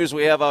breaking news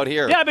we have out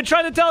here. Yeah, I've been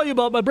trying to tell you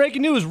about my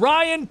breaking news.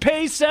 Ryan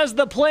Pace says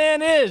the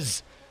plan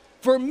is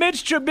for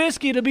Mitch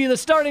Trubisky to be the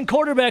starting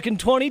quarterback in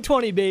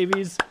 2020,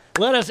 babies.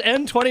 Let us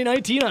end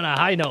 2019 on a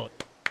high note.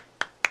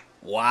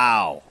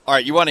 Wow. All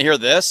right, you want to hear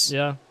this?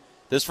 Yeah.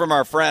 This from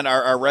our friend,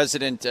 our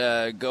resident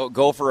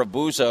gopher of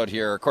booze out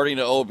here. According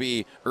to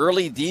OB,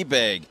 early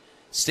D-bag,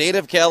 state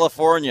of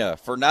California,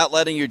 for not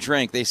letting you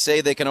drink. They say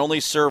they can only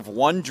serve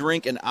one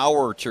drink an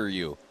hour to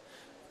you.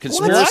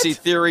 Conspiracy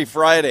Theory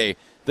Friday.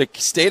 The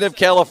state of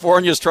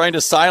California is trying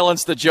to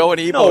silence the Joe and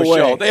Ebo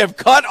show. They have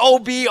cut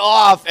OB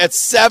off at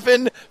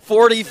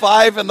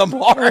 7:45 in the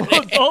morning.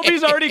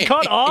 OB's already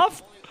cut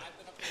off?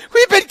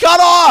 We've been cut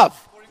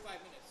off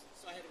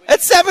at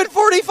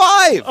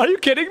 7:45. Are you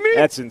kidding me?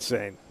 That's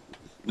insane.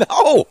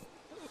 No.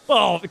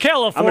 Oh,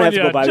 California. I'm gonna have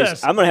to go buy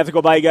this. I'm gonna have to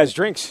go buy you guys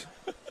drinks.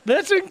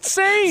 That's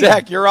insane.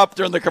 Zach, you're up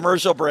during the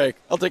commercial break.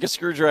 I'll take a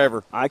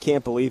screwdriver. I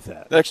can't believe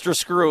that. Extra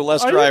screw,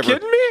 less Are driver. you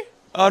kidding me?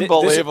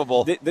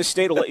 Unbelievable. This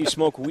state will let you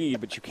smoke weed,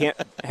 but you can't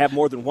have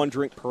more than one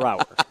drink per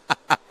hour.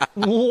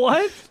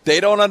 What? They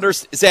don't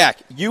understand. Zach,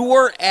 you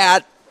were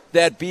at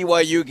that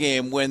BYU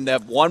game when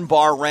that one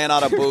bar ran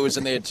out of booze,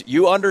 and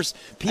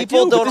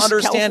people don't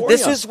understand.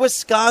 This is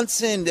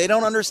Wisconsin. They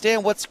don't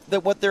understand what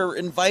they're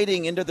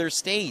inviting into their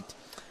state.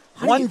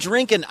 One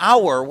drink an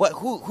hour. What?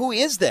 Who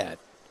is that?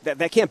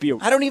 That can't be.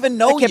 I don't even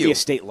know that can't you. be a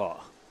state law.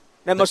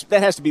 That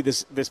has to be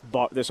this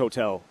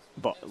hotel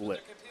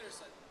lit.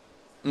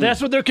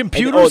 That's what their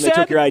computer and said? they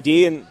took your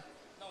ID and.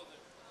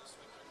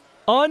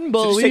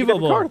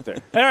 Unbelievable. So just take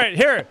a All right,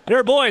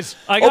 here, boys.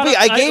 I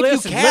gave you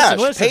cash.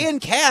 Listen. Pay in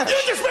cash. You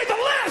just made the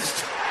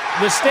list.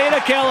 The state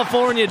of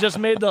California just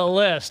made the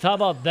list. How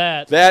about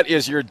that? That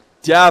is your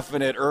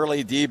definite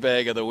early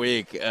D-bag of the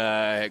week,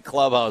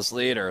 clubhouse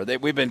leader.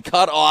 We've been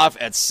cut off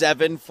at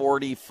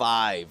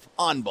 7:45.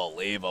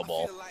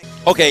 Unbelievable.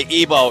 Okay,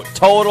 Ebo,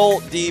 total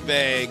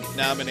D-bag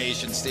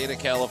nomination, state of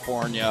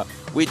California.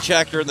 We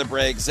checked her in the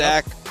break.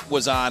 Zach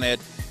was on it.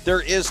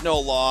 There is no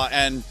law,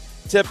 and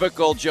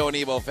typical Joe and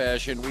Ebo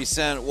fashion, we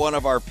sent one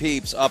of our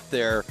peeps up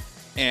there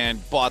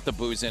and bought the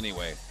booze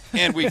anyway.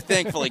 And we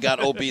thankfully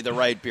got OB the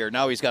right beer.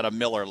 Now he's got a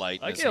Miller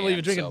Lite in his believe you're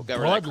hand, drinking so got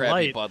rid of that Bud crappy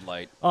Light. Bud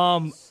Light.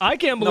 I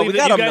can't No, believe we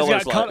that got you a guys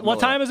Miller's got cut. Light, What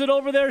Miller. time is it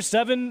over there?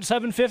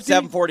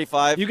 7:50?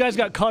 7:45. You guys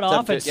got cut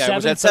off at 7:30? Yeah, it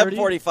was at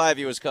 7:45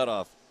 he was cut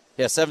off.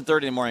 Yeah,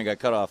 7:30 in the morning got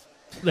cut off.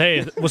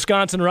 Hey,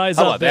 Wisconsin rise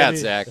How up, about that,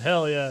 baby. Zach?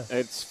 Hell yeah.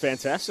 It's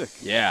fantastic.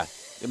 Yeah.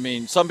 I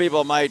mean, some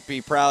people might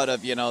be proud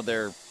of,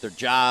 their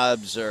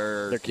jobs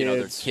or Their their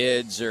kids.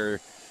 kids or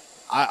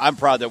I'm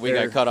proud that we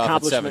Their got cut off at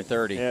accomplishment-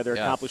 7:30. Yeah, their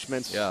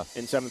accomplishments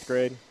in 7th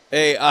grade.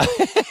 Hey,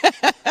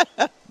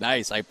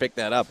 nice. I picked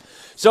that up.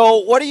 So,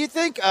 what do you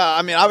think?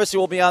 I mean, obviously,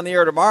 we'll be on the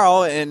air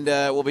tomorrow, and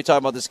we'll be talking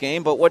about this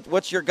game. But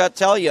what's your gut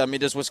tell you? I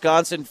mean, does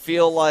Wisconsin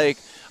feel like?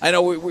 I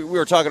know we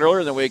were talking earlier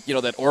in the week,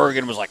 that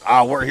Oregon was like,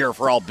 we're here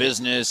for all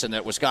business, and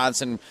that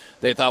Wisconsin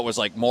they thought was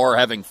like more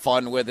having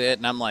fun with it.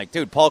 And I'm like,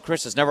 dude, Paul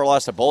Chryst has never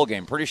lost a bowl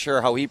game. Pretty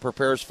sure how he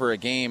prepares for a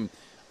game,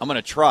 I'm going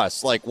to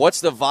trust. Like,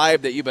 what's the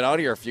vibe that you've been out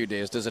here a few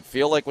days? Does it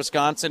feel like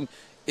Wisconsin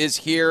is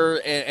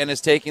here and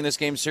is taking this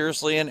game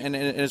seriously and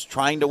is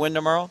trying to win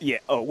tomorrow? Yeah.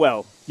 Oh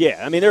well.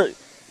 Yeah. I mean,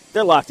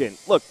 they're locked in.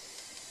 Look,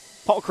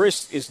 Paul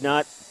Chryst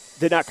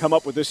did not come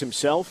up with this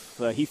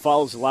himself. He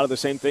follows a lot of the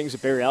same things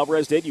that Barry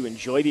Alvarez did. You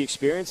enjoy the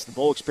experience. The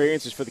bowl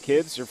experience is for the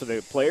kids or for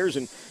the players,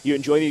 and you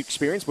enjoy the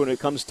experience. But when it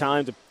comes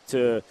time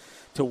to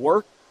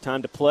work,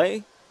 time to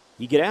play,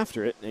 you get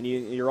after it, and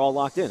you're all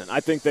locked in. And I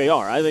think they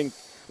are. I think,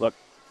 look,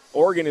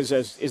 Oregon is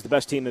the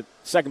best team,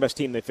 second best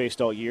team they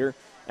faced all year.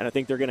 And I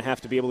think they're going to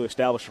have to be able to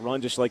establish a run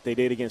just like they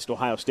did against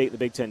Ohio State in the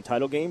Big Ten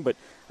title game. But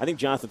I think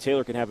Jonathan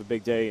Taylor can have a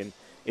big day, and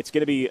it's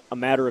going to be a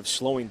matter of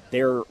slowing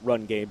their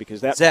run game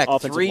because that Zach,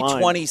 offensive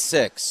line.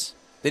 326.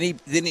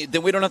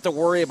 Then we don't have to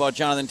worry about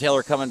Jonathan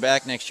Taylor coming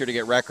back next year to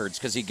get records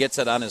because he gets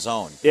it on his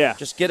own. Yeah,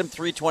 just get him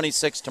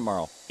 326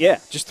 tomorrow. Yeah,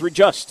 just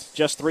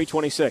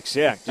 326.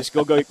 Yeah, just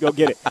go get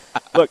it.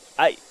 Look,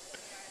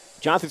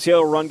 Jonathan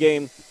Taylor run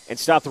game and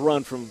stop the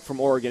run from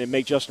Oregon and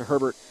make Justin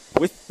Herbert,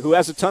 who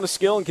has a ton of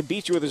skill and can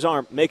beat you with his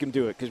arm, make him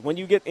do it. Because when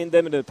you get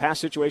into the pass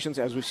situations,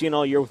 as we've seen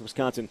all year with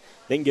Wisconsin,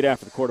 they can get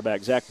after the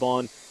quarterback. Zach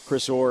Bond,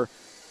 Chris Orr,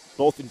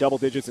 both in double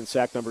digits in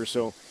sack numbers.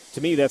 So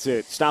to me, that's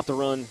it. Stop the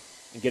run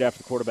and get after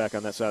the quarterback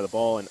on that side of the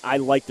ball. And I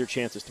like their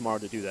chances tomorrow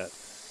to do that.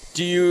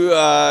 Do you?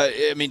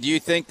 Do you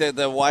think that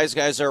the wise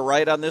guys are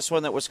right on this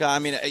one? That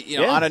Wisconsin,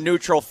 on a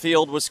neutral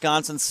field,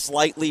 Wisconsin's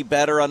slightly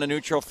better on a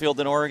neutral field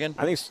than Oregon.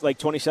 I think it's like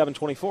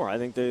 27-24. I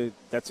think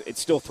it's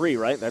still 3,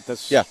 right?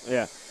 That's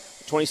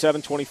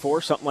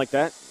 27-24, something like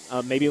that.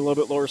 Maybe a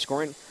little bit lower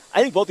scoring.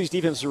 I think both these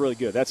defenses are really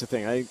good. That's the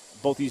thing. I think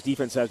both these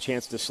defenses have a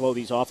chance to slow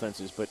these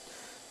offenses, but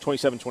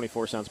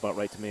 27-24 sounds about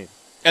right to me.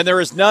 And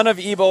there is none of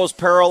Ebo's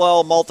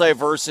parallel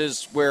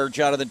multiverses where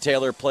Jonathan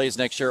Taylor plays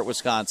next year at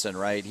Wisconsin,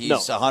 right? He's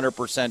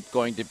 100%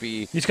 going to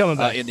be he's coming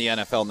back in the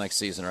NFL next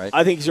season, right?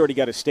 I think he's already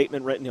got a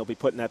statement written. He'll be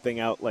putting that thing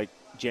out like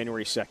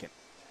January 2nd.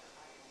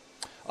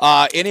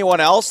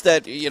 Anyone else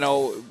that,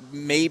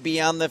 may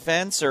be on the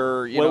fence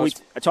or,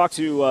 I talked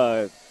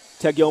to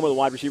Ted Gilmer, the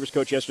wide receivers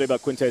coach, yesterday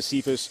about Quintez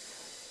Cephas.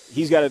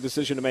 He's got a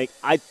decision to make.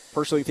 I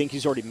personally think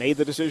he's already made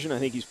the decision. I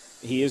think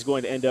he is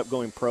going to end up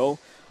going pro.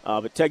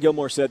 But Ted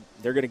Gilmore said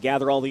they're going to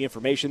gather all the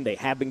information. They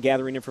have been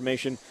gathering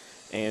information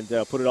and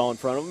put it all in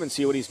front of him and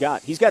see what he's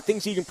got. He's got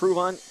things he can prove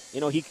on.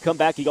 He could come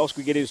back. He also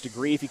could get his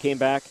degree if he came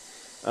back.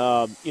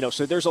 So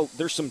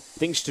there's some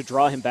things to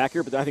draw him back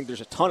here, but I think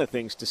there's a ton of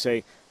things to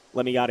say,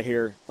 let me out of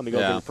here, let me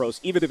go to the pros,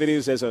 even if it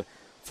is as a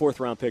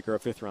 4th-round pick or a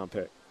 5th-round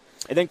pick.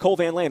 And then Cole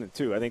Van Landen,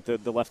 too. I think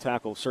the left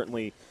tackle,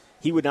 certainly,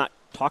 he would not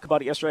talk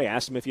about it yesterday. I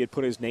asked him if he had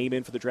put his name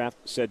in for the draft.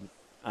 Said,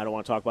 I don't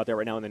want to talk about that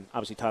right now. And then,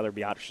 obviously, Tyler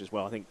Biadasz as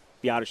well. I think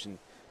Biadasz and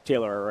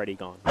Taylor are already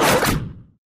gone.